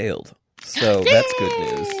them failed. So that's good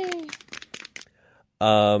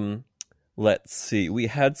news. Let's see. We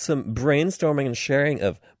had some brainstorming and sharing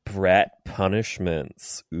of brat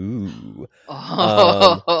punishments. Ooh.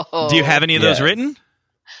 Do you have any of those written?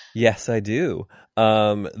 Yes, I do.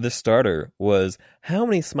 The starter was how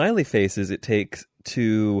many smiley faces it takes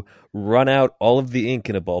to run out all of the ink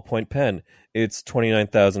in a ballpoint pen. It's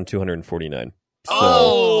 29,249.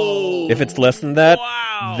 So if it's less than that,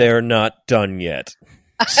 they're not done yet.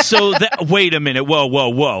 So wait a minute.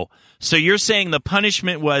 Whoa. So you're saying the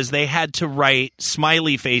punishment was they had to write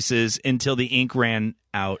smiley faces until the ink ran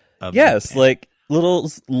out of Yes, like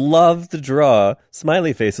Littles love to draw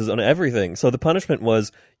smiley faces on everything. So the punishment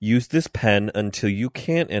was use this pen until you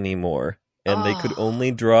can't anymore. And they could only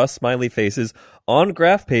draw smiley faces on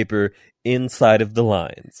graph paper inside of the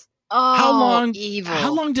lines. How long? Evil.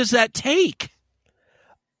 How long does that take?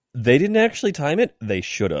 They didn't actually time it. They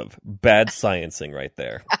should have. Bad sciencing right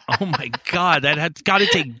there. Oh my God, that had got to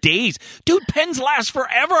take days. Dude, pens last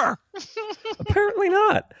forever. Apparently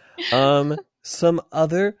not. Some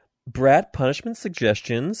other brat punishment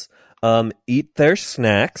suggestions. Eat their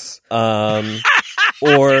snacks.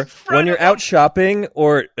 Or when you're out shopping,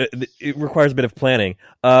 or it requires a bit of planning.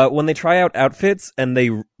 When they try out outfits and they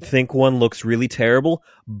think one looks really terrible,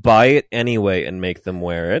 buy it anyway and make them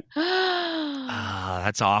wear it.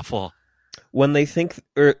 That's awful. When they think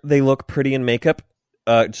they look pretty in makeup,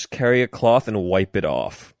 just carry a cloth and wipe it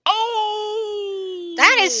off. Oh!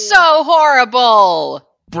 That is so horrible!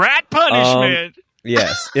 Brat punishment!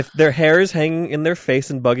 Yes. If their hair is hanging in their face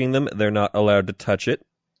and bugging them, they're not allowed to touch it.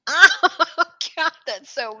 Oh, God, that's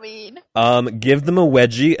so mean. Give them a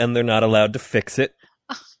wedgie and they're not allowed to fix it.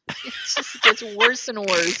 It just gets worse and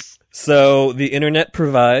worse. So the internet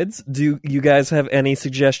provides. Do you guys have any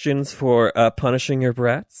suggestions for punishing your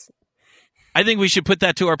brats? I think we should put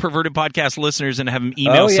that to our Perverted Podcast listeners and have them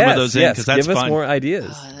email some of those in, because that's Give fun. us more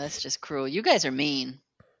ideas. Oh, that's just cruel. You guys are mean.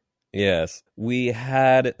 Yes. We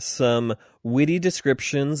had some witty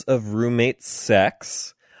descriptions of roommate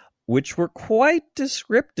sex, which were quite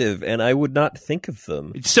descriptive, and I would not think of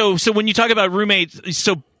them. So when you talk about roommates,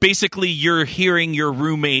 so basically you're hearing your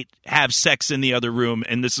roommate have sex in the other room,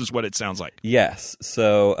 and this is what it sounds like. Yes.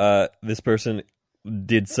 So this person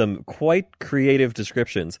did some quite creative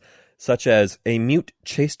descriptions, such as a mute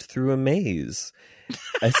chased through a maze,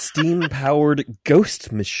 a steam-powered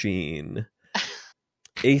ghost machine,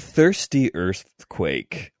 a thirsty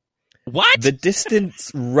earthquake. What? The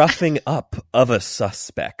distance roughing up of a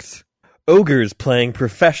suspect. Ogres playing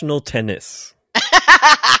professional tennis.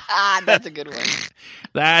 That's a good one.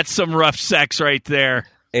 That's some rough sex right there.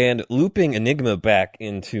 And looping Enigma back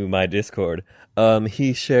into my Discord,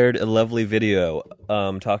 he shared a lovely video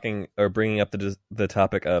talking or bringing up the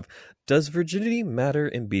topic of, does virginity matter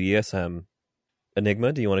in BDSM?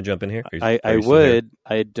 Enigma, do you want to jump in here? I would.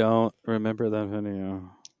 I don't remember that video.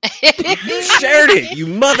 You shared it, you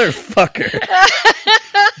motherfucker.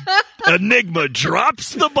 Enigma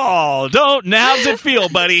drops the ball. How's it feel,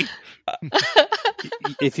 buddy?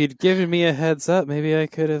 If you'd given me a heads up, maybe I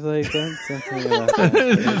could have done something about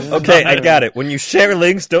that. Okay, I got it. When you share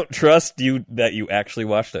links, don't trust that you actually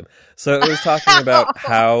watch them. So it was talking about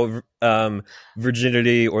how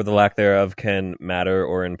virginity or the lack thereof can matter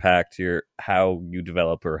or impact how you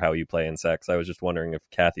develop or how you play in sex. I was just wondering if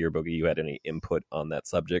Kathy or Boogie, you had any input on that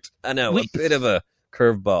subject. I know, a bit of a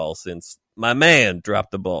curveball since my man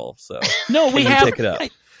dropped the ball. So no, we have pick it up.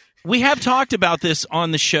 We have talked about this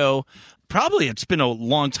on the show. Probably it's been a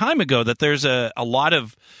long time ago that there's a lot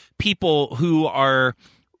of people who are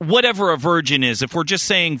whatever a virgin is, if we're just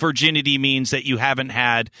saying virginity means that you haven't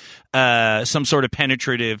had some sort of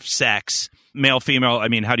penetrative sex, male, female, I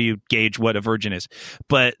mean, how do you gauge what a virgin is?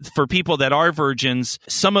 But for people that are virgins,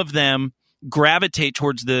 some of them gravitate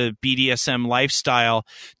towards the BDSM lifestyle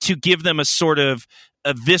to give them a sort of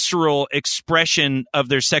a visceral expression of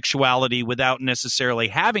their sexuality without necessarily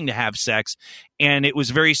having to have sex. And it was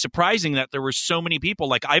very surprising that there were so many people.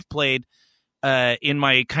 Like, I've played in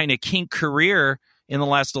my kind of kink career in the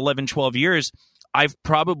last 11, 12 years, I've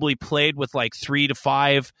probably played with like 3 to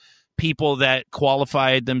 5 people that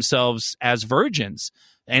qualified themselves as virgins.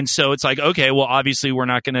 And so it's like, okay, well, obviously we're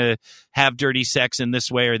not going to have dirty sex in this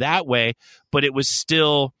way or that way, but it was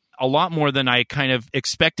still a lot more than I kind of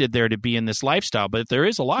expected there to be in this lifestyle. But there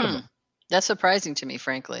is a lot of them. That's surprising to me,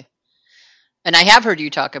 frankly. And I have heard you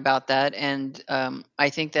talk about that, and I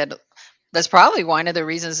think that that's probably one of the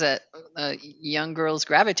reasons that young girls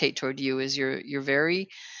gravitate toward you is you're very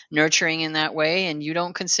nurturing in that way, and you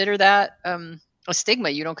don't consider that a stigma.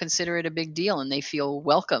 You don't consider it a big deal, and they feel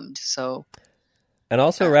welcomed. So, and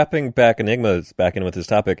also wrapping back Enigma's back in with this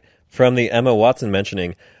topic from the Emma Watson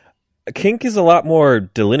mentioning, kink is a lot more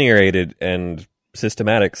delineated and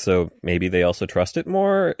systematic, so maybe they also trust it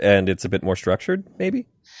more, and it's a bit more structured, maybe?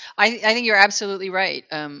 I think you're absolutely right,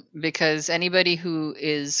 because anybody who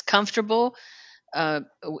is comfortable,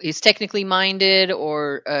 is technically minded,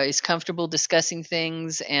 or is comfortable discussing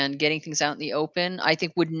things and getting things out in the open, I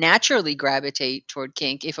think would naturally gravitate toward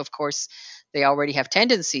kink if, of course, they already have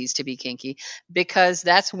tendencies to be kinky, because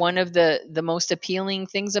that's one of the most appealing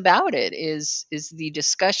things about it is the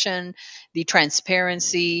discussion, the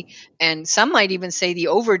transparency, and some might even say the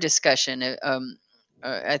over discussion.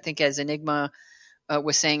 I think, as Enigma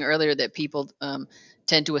was saying earlier, that people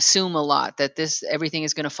tend to assume a lot that everything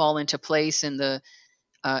is going to fall into place in the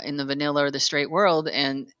vanilla or the straight world,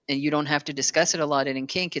 and you don't have to discuss it a lot. And in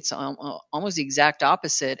kink, it's almost the exact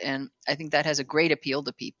opposite, and I think that has a great appeal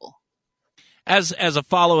to people. As a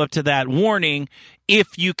follow-up to that, warning, if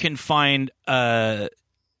you can find a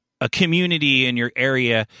community in your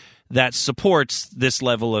area that supports this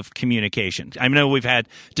level of communication. I know we've had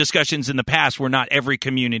discussions in the past where not every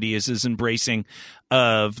community is as embracing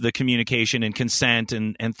of the communication and consent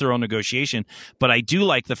and thorough negotiation, but I do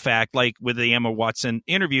like the fact, like with the Emma Watson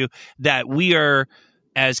interview, that we are,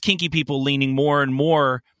 as kinky people, leaning more and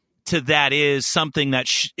more to that is something that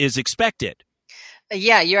is expected.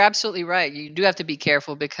 Yeah, you're absolutely right. You do have to be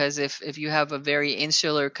careful, because if you have a very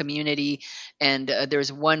insular community and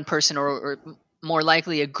there's one person or more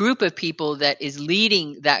likely a group of people that is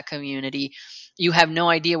leading that community, you have no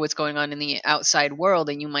idea what's going on in the outside world,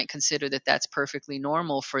 and you might consider that that's perfectly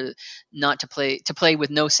normal for not to play with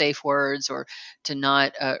no safe words, or to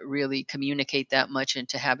not really communicate that much and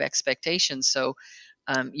to have expectations. So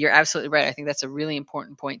you're absolutely right. I think that's a really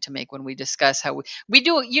important point to make when we discuss how we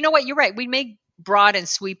do. You know what? You're right. We make broad and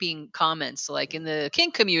sweeping comments like, in the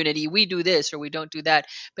kink community we do this or we don't do that,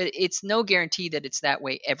 but it's no guarantee that it's that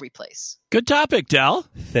way every place. Good topic, Del.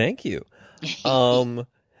 Thank you. And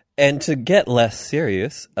to get less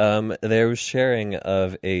serious, there was sharing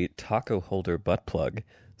of a taco holder butt plug,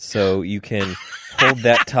 so you can hold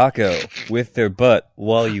that taco with their butt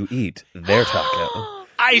while you eat their taco.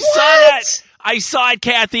 I saw that. I saw it,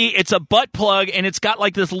 Kathy. It's a butt plug, and it's got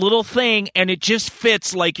like this little thing, and it just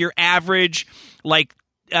fits like your average, like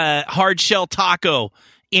hard shell taco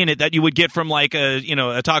in it that you would get from like a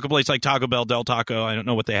taco place like Taco Bell, Del Taco. I don't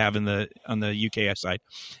know what they have on the UK side,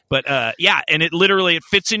 but yeah, and it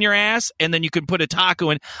fits in your ass, and then you can put a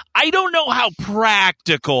taco in. I don't know how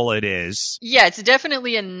practical it is. Yeah, it's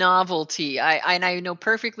definitely a novelty. I know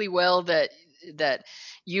perfectly well that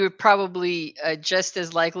you're probably just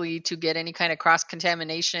as likely to get any kind of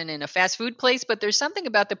cross-contamination in a fast food place, but there's something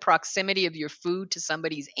about the proximity of your food to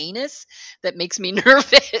somebody's anus that makes me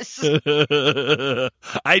nervous. I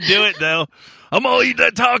do it, though. I'm going to eat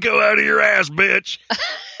that taco out of your ass, bitch.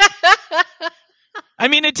 I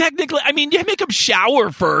mean, you make them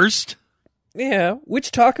shower first. Yeah.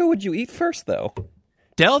 Which taco would you eat first, though?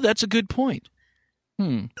 Del, that's a good point.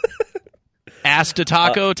 Ass to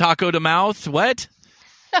taco, taco to mouth, what?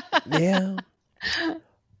 Yeah.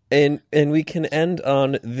 And we can end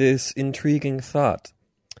on this intriguing thought.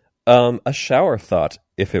 A shower thought,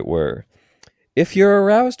 if it were. If you're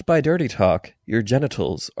aroused by dirty talk, your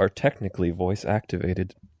genitals are technically voice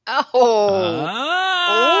activated.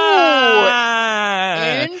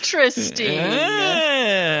 Interesting.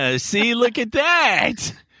 See, look at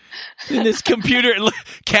that. In this computer,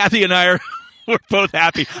 Kathy and I we're both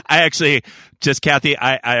happy. Kathy,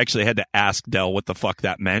 I actually had to ask Del what the fuck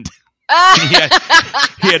that meant.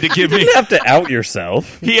 He had to give me. You have to out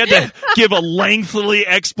yourself. He had to give a lengthy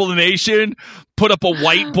explanation, put up a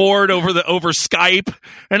whiteboard over Skype,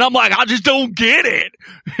 and I'm like, I just don't get it.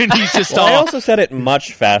 And he's just I also said it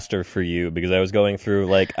much faster for you because I was going through,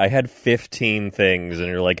 like, I had 15 things, and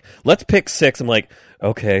you're like, let's pick 6. I'm like,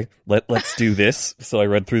 okay, let's do this. So I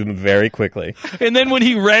read through them very quickly. And then when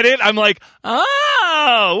he read it, I'm like,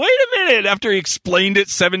 oh, wait a minute. After he explained it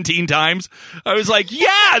 17 times, I was like,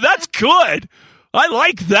 yeah, that's good. I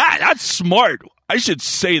like that. That's smart. I should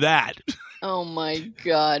say that. Oh, my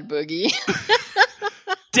God, Boogie.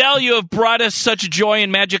 Del, you have brought us such joy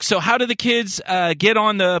and magic. So how do the kids get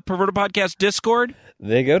on the Perverted Podcast Discord?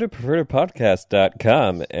 They go to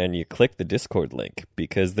pervertedpodcast.com and you click the Discord link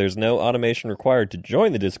because there's no automation required to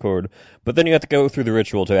join the Discord, but then you have to go through the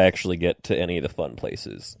ritual to actually get to any of the fun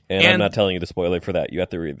places. And I'm not telling you the spoiler for that. You have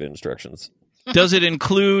to read the instructions. Does it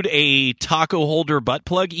include a taco holder butt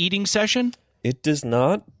plug eating session? It does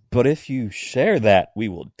not, but if you share that, we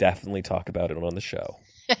will definitely talk about it on the show.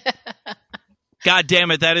 God damn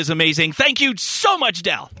it, that is amazing. Thank you so much,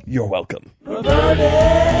 Del. You're welcome.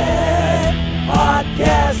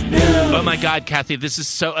 Podcast News. Oh my God, Kathy, this is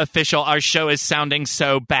so official. Our show is sounding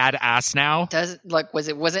so badass now. Was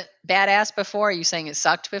it badass before? Are you saying it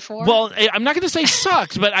sucked before? Well, I'm not going to say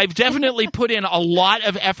sucked, but I've definitely put in a lot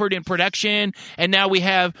of effort in production, and now we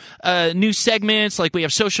have new segments, like we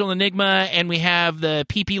have Social Enigma, and we have the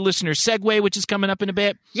PP Listener Segue, which is coming up in a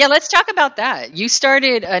bit. Yeah, let's talk about that. You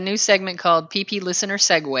started a new segment called PP Listener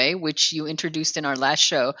Segue, which you introduced in our last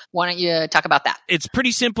show. Why don't you talk about that? It's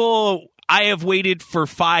pretty simple. I have waited for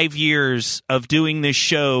 5 years of doing this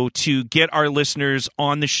show to get our listeners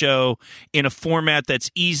on the show in a format that's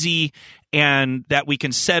easy and that we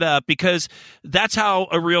can set up, because that's how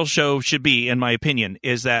a real show should be, in my opinion,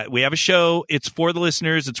 is that we have a show, it's for the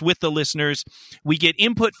listeners, it's with the listeners, we get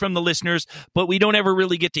input from the listeners, but we don't ever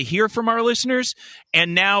really get to hear from our listeners.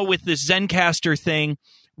 And now with this Zencastr thing,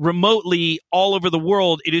 remotely all over the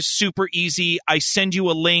world, it is super easy. I send you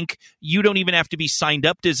a link. You don't even have to be signed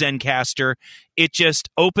up to Zencastr. It just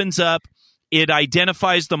opens up. It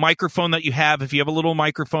identifies the microphone that you have, if you have a little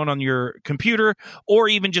microphone on your computer or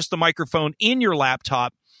even just the microphone in your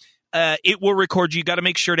laptop. It will record you. You got to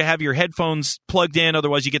make sure to have your headphones plugged in,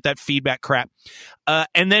 otherwise you get that feedback crap.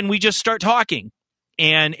 And then we just start talking.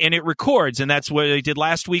 And it records, and that's what I did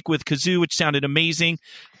last week with Kazoo, which sounded amazing.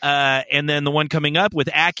 And then the one coming up with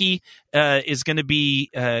Aki is going to be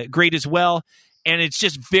great as well. And it's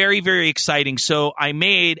just very, very exciting. So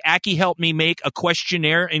Aki helped me make a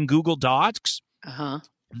questionnaire in Google Docs.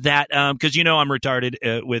 That because I'm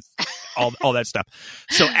retarded with all that stuff.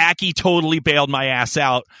 So Aki totally bailed my ass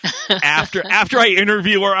out after I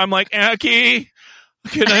interview her. I'm like, Aki,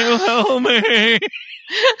 can you help me?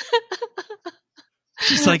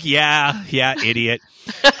 She's like, yeah, idiot.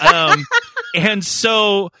 And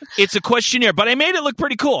so it's a questionnaire, but I made it look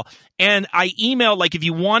pretty cool. And I emailed, like, if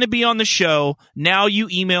you want to be on the show, now you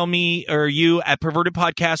email me or you at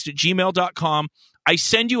pervertedpodcast@gmail.com. I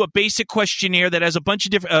send you a basic questionnaire that has a bunch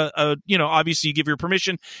of different, obviously you give your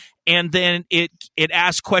permission. And then it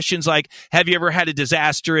asks questions like, have you ever had a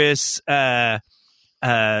disastrous,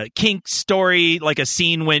 kink story, like a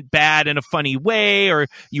scene went bad in a funny way, or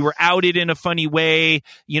you were outed in a funny way,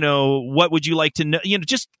 what would you like to know,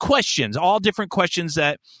 just questions, all different questions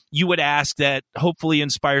that you would ask that hopefully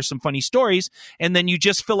inspire some funny stories. And then you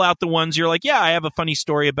just fill out the ones you're like, yeah, I have a funny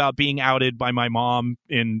story about being outed by my mom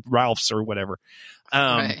in Ralph's or whatever.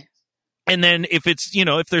 Right. And then if it's,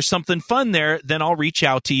 if there's something fun there, then I'll reach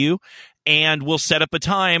out to you and we'll set up a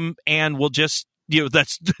time and we'll just,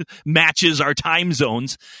 that's matches our time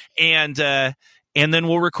zones, and then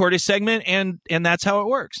we'll record a segment, and that's how it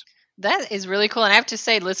works. That is really cool. And I have to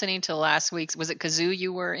say, listening to last week's, was it Kazoo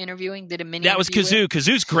you were interviewing? Did a mini? That was Kazoo.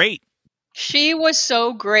 Kazoo's great. She was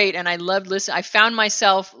so great, and I loved listening. I found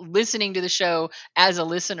myself listening to the show as a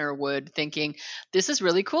listener would, thinking, this is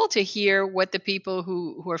really cool to hear what the people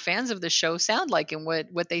who are fans of the show sound like and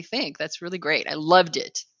what they think. That's really great. I loved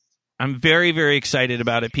it. I'm very, very excited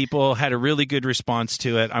about it. People had a really good response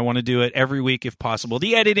to it. I want to do it every week if possible.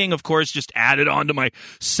 The editing, of course, just added on to my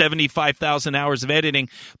 75,000 hours of editing.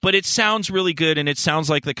 But it sounds really good, and it sounds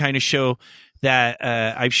like the kind of show that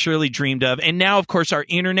I've surely dreamed of. And now, of course, our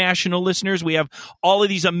international listeners, we have all of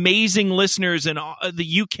these amazing listeners in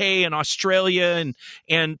the UK and Australia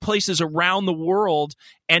and places around the world.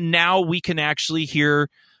 And now we can actually hear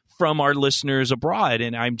from our listeners abroad,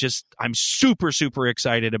 and I'm super, super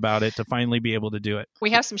excited about it to finally be able to do it.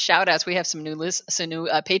 We have some shout outs. We have some new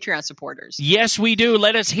Patreon supporters. Yes, we do.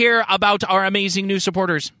 Let us hear about our amazing new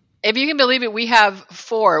supporters. If you can believe it, we have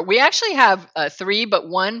 4. We actually have 3, but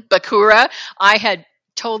 1, Bakura, I had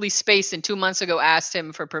totally spaced and 2 months ago asked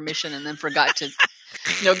him for permission and then forgot to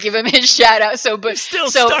give him his shout out. So, but Still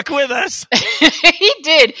stuck with us. He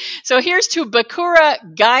did. So here's to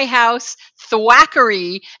Bakura, Guy House,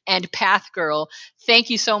 Thwackery, and Path Girl. Thank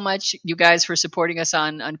you so much, you guys, for supporting us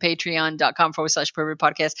on patreon.com/pervert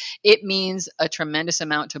podcast. It means a tremendous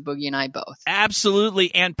amount to Boogie and I both.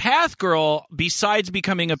 Absolutely. And Path Girl, besides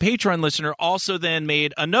becoming a Patreon listener, also then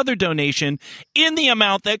made another donation in the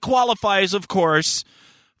amount that qualifies, of course,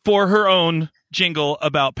 for her own jingle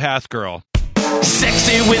about Path Girl.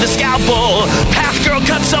 Sexy with a scalpel, Path Girl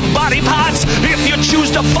cuts up body parts. If you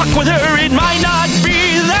choose to fuck with her, it might not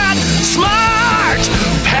be that smart.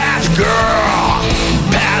 Path Girl,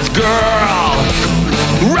 Path Girl,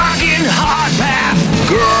 rockin' hard Path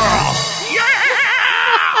Girl.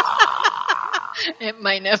 Yeah! It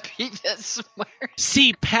might not be that smart.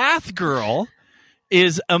 See, Path Girl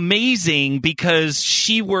is amazing because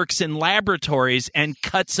she works in laboratories and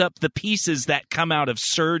cuts up the pieces that come out of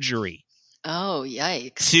surgery. Oh,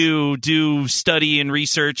 yikes. To do study and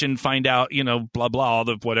research and find out, blah, blah, all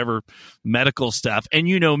the whatever medical stuff. And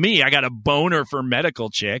you know me, I got a boner for medical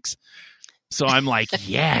chicks. So I'm like,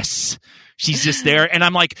 yes, she's just there. And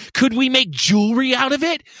I'm like, could we make jewelry out of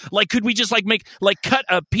it? Like, could we just cut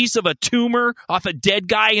a piece of a tumor off a dead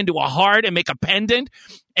guy into a heart and make a pendant?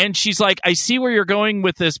 And she's like, I see where you're going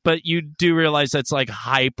with this, but you do realize that's like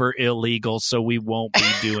hyper illegal. So we won't be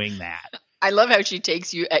doing that. I love how she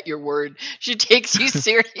takes you at your word. She takes you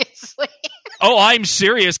seriously. Oh, I'm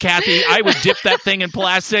serious, Kathy. I would dip that thing in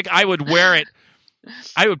plastic. I would wear it.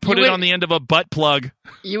 I would put it on the end of a butt plug.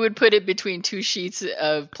 You would put it between 2 sheets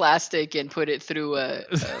of plastic and put it through a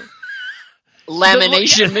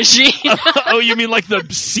lamination machine. Oh, you mean like the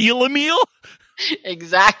seal-a-meal?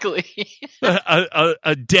 Exactly.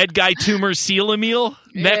 a dead guy tumor seal-a-meal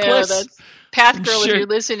necklace? Path Girl, sure. If you're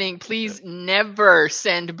listening, please never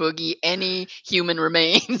send Boogie any human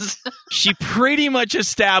remains. She pretty much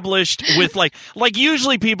established with like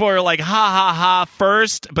usually people are like, ha ha ha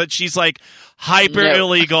first, but she's like, hyper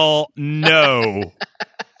illegal, no.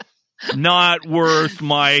 Not worth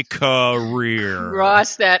my career.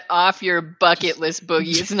 Cross that off your bucket list,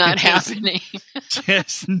 Boogie. It's not happening.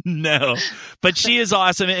 Just no. But she is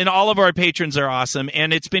awesome, and all of our patrons are awesome,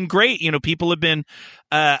 and it's been great. People have been,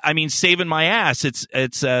 saving my ass. It's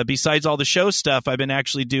besides all the show stuff, I've been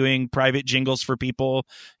actually doing private jingles for people,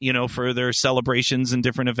 for their celebrations and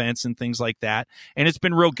different events and things like that. And it's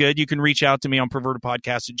been real good. You can reach out to me on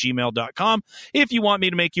pervertedpodcast@gmail.com if you want me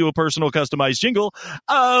to make you a personal customized jingle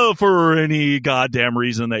for any goddamn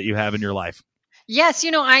reason that you have in your life. Yes,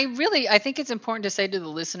 I think it's important to say to the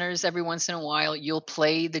listeners every once in a while, you'll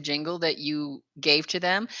play the jingle that you gave to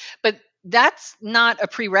them. But that's not a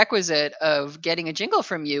prerequisite of getting a jingle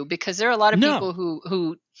from you, because there are a lot of people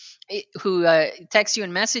who text you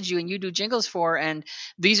and message you and you do jingles for, and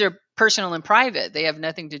these are personal and private. They have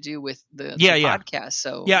nothing to do with the podcast.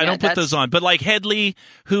 So I don't put those on. But like Headley,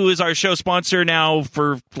 who is our show sponsor now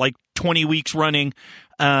for like 20 weeks running,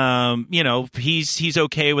 he's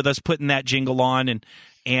okay with us putting that jingle on,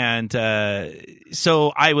 and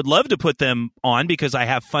so I would love to put them on because I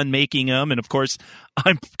have fun making them, and of course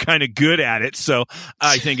I'm kind of good at it, so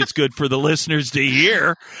I think it's good for the listeners to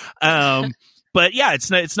hear. But yeah,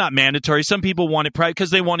 it's not mandatory. Some people want it private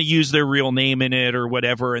because they want to use their real name in it or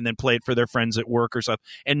whatever, and then play it for their friends at work or something.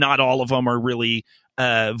 And not all of them are really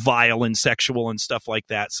vile and sexual and stuff like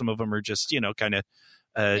that. Some of them are just kind of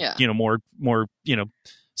more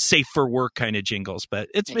safe for work kind of jingles. But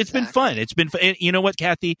it's been fun. It's been fun. You know what,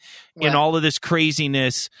 Kathy? What? In all of this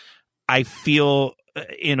craziness, I feel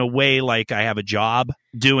in a way like I have a job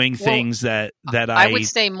doing things that I would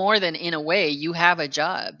say more than in a way. You have a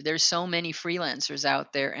job. There's so many freelancers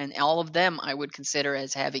out there, and all of them I would consider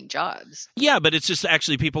as having jobs. Yeah, but it's just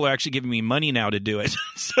actually people are actually giving me money now to do it.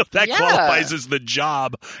 So that qualifies as the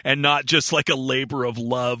job and not just like a labor of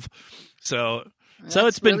love. So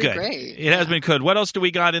it's been really good. Great. It has been good. What else do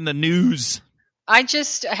we got in the news? I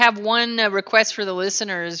just have one request for the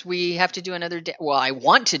listeners. We have to do another I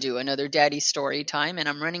want to do another daddy story time, and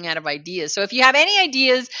I'm running out of ideas. So if you have any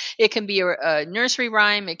ideas, it can be a nursery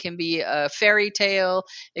rhyme, it can be a fairy tale,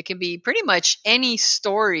 it can be pretty much any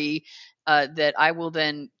story that I will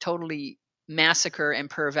then totally massacre and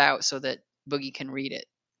perv out so that Boogie can read it.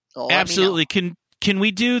 Absolutely. Can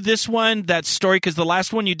we do this one, that story? Because the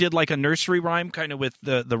last one you did like a nursery rhyme kind of with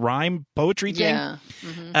the rhyme poetry thing. Yeah.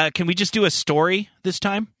 Mm-hmm. Can we just do a story this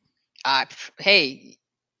time? Hey,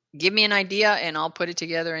 give me an idea and I'll put it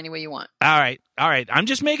together any way you want. All right. I'm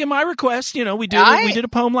just making my request. You know, we did a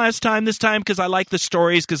poem last time. This time because I like the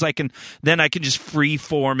stories, because I can just free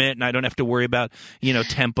form it and I don't have to worry about, you know,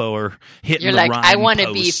 tempo or hitting You're the like, rhyme I want to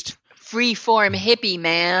post. be free form hippie,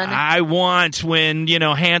 man. I want when, you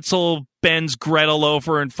know, Hansel bends Gretel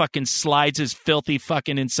over and fucking slides his filthy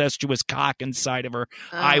fucking incestuous cock inside of her.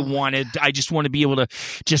 Oh. I just want to be able to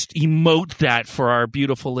just emote that for our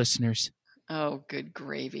beautiful listeners. Oh, good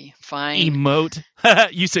gravy. Fine. Emote.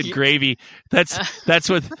 You said gravy. That's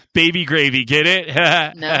with baby gravy. Get it?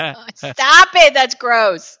 No, stop it. That's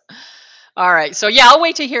gross. All right. So yeah, I'll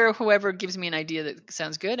wait to hear whoever gives me an idea that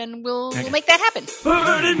sounds good, and we'll make that happen.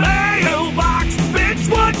 Perverted mailbox,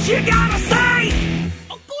 bitch, what you gotta say?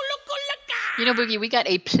 You know, Boogie, we got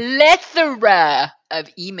a plethora of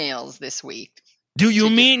emails this week. Do you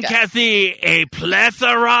mean, Kathy, a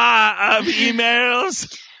plethora of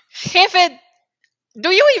emails?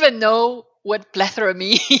 Do you even know what plethora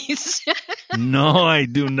means? No, I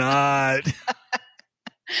do not.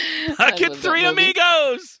 I get three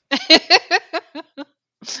amigos.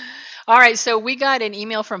 All right, so we got an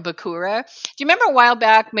email from Bakura. Do you remember a while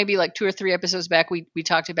back, maybe like 2 or 3 episodes back, we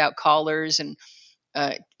talked about callers and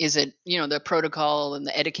is it, you know, the protocol and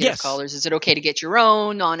the etiquette of callers? Is it okay to get your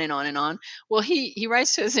own? On and on and on. Well, he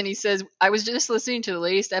writes to us and he says, I was just listening to the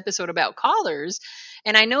latest episode about callers,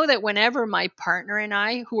 and I know that whenever my partner and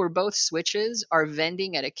I, who are both switches, are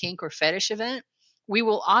vending at a kink or fetish event, we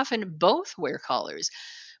will often both wear collars.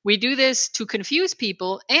 We do this to confuse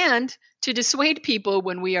people and to dissuade people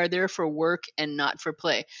when we are there for work and not for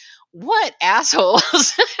play. What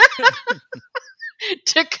assholes!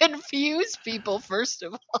 To confuse people, first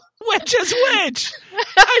of all. Which is which?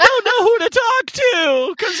 I don't know who to talk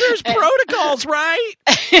to because there's protocols, right?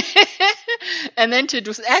 And then to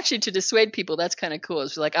dissuade people, that's kind of cool.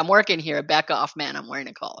 It's like, I'm working here. Back off, man. I'm wearing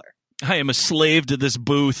a collar. I am a slave to this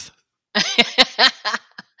booth.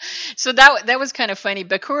 So that was kind of funny.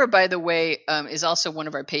 Bakura, by the way, is also one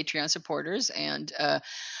of our Patreon supporters, and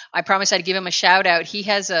I promised I'd give him a shout out. He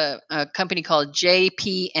has a company called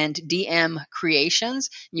JP and DM Creations.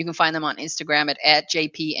 You can find them on Instagram at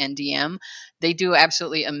JP and DM. They do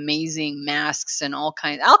absolutely amazing masks and all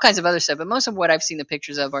kinds of other stuff. But most of what I've seen the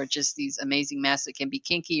pictures of are just these amazing masks that can be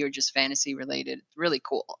kinky or just fantasy related. Really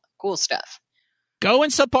cool stuff. Go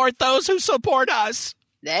and support those who support us.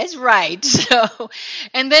 That's right. So,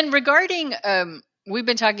 and then regarding, we've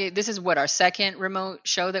been talking, this is what, our second remote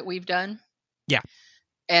show that we've done? Yeah.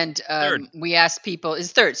 And Third. we asked people,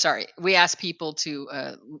 we asked people to,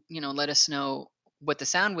 let us know what the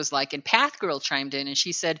sound was like. And Path Girl chimed in and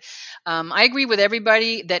she said, I agree with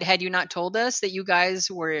everybody that had you not told us that you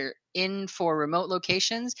guys were in for remote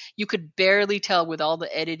locations, you could barely tell with all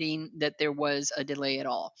the editing that there was a delay at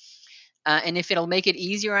all. And if it'll make it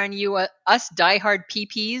easier on you, us diehard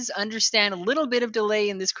PPs understand a little bit of delay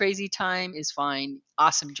in this crazy time is fine.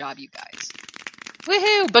 Awesome job, you guys.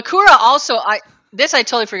 Woohoo! Bakura also, I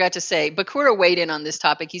totally forgot to say. Bakura weighed in on this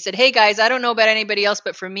topic. He said, hey guys, I don't know about anybody else,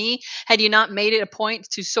 but for me, had you not made it a point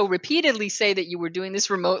to so repeatedly say that you were doing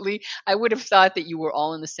this remotely, I would have thought that you were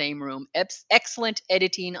all in the same room. Excellent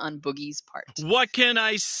editing on Boogie's part. What can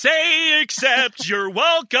I say except you're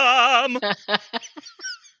welcome?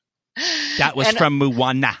 That was from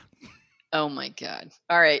Moana. Oh my God.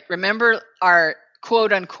 All right. Remember our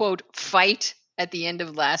quote unquote fight at the end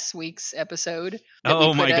of last week's episode?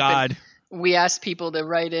 Oh my God. We asked people to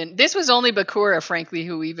write in. This was only Bakura, frankly,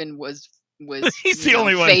 who even was he's the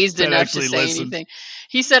only one phased enough to say listened. anything.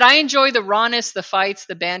 He said, I enjoy the rawness, the fights,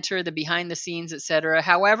 the banter, the behind the scenes, etc.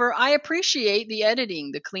 However, I appreciate the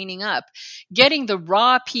editing, the cleaning up, getting the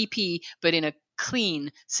raw PP, but in a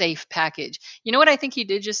clean, safe package. You know what I think he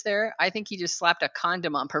did just there? I think he just slapped a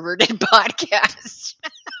condom on Perverted Podcast.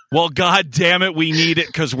 Well, God damn it, we need it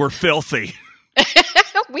because we're filthy.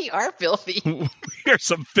 We are filthy. We're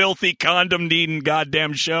some filthy condom-needing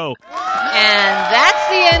goddamn show. And that's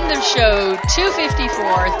the end of show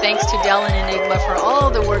 254. Thanks to Dell and Enigma for all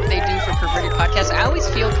the work they do for Perverted Podcast. I always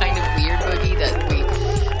feel kind of weird, Boogie,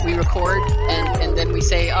 that we record and then we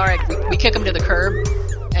say, all right, we kick them to the curb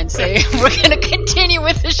and say, we're going to continue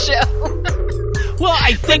with the show. Well,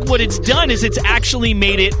 I think what it's done is it's actually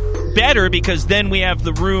made it better because then we have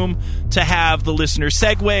the room to have the listener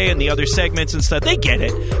segue and the other segments and stuff. They get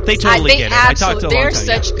it. They totally get it. I talked to a they're long time,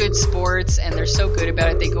 such good sports and they're so good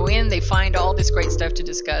about it. They go in, they find all this great stuff to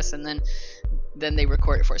discuss, and then than they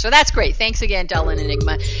record it for. So that's great. Thanks again, Dull and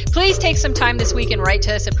Enigma. Please take some time this week and write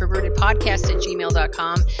to us at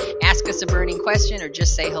pervertedpodcast@gmail.com. Ask us a burning question or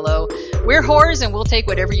just say hello. We're whores and we'll take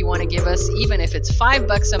whatever you want to give us, even if it's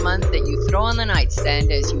 $5 a month that you throw on the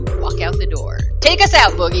nightstand as you walk out the door. Take us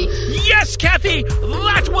out, Boogie. Yes, Kathy,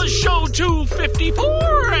 that was show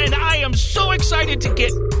 254, and I am so excited to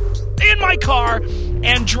get in my car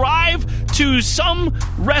and drive to some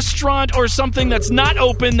restaurant or something that's not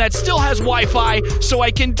open that still has Wi-Fi so I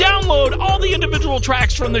can download all the individual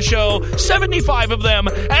tracks from the show, 75 of them,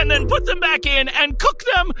 and then put them back in and cook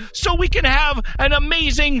them so we can have an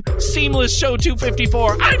amazing, seamless show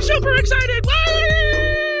 254. I'm super excited!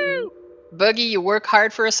 Woo! Boogie, you work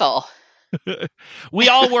hard for us all. We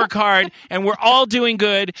all work hard, and we're all doing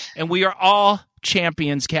good, and we are all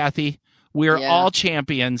champions, Kathy. We are all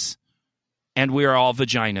champions, and we are all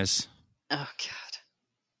vaginas. Oh, God.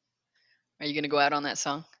 Are you going to go out on that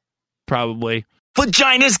song? Probably.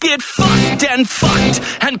 Vaginas get fucked and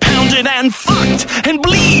pounded and fucked and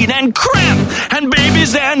bleed and cramp and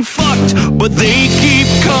babies and fucked, but they keep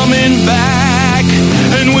coming back,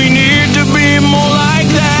 and we need to be more like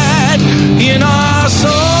that in our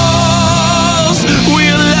souls.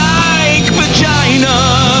 We're like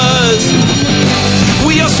vaginas.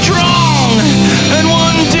 We are strong, and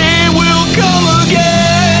one day we'll come again.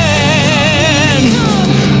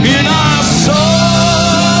 In our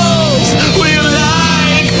souls, we're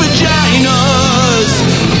like vaginas.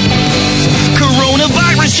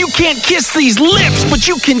 Coronavirus, you can't kiss these lips, but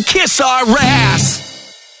you can kiss our ass.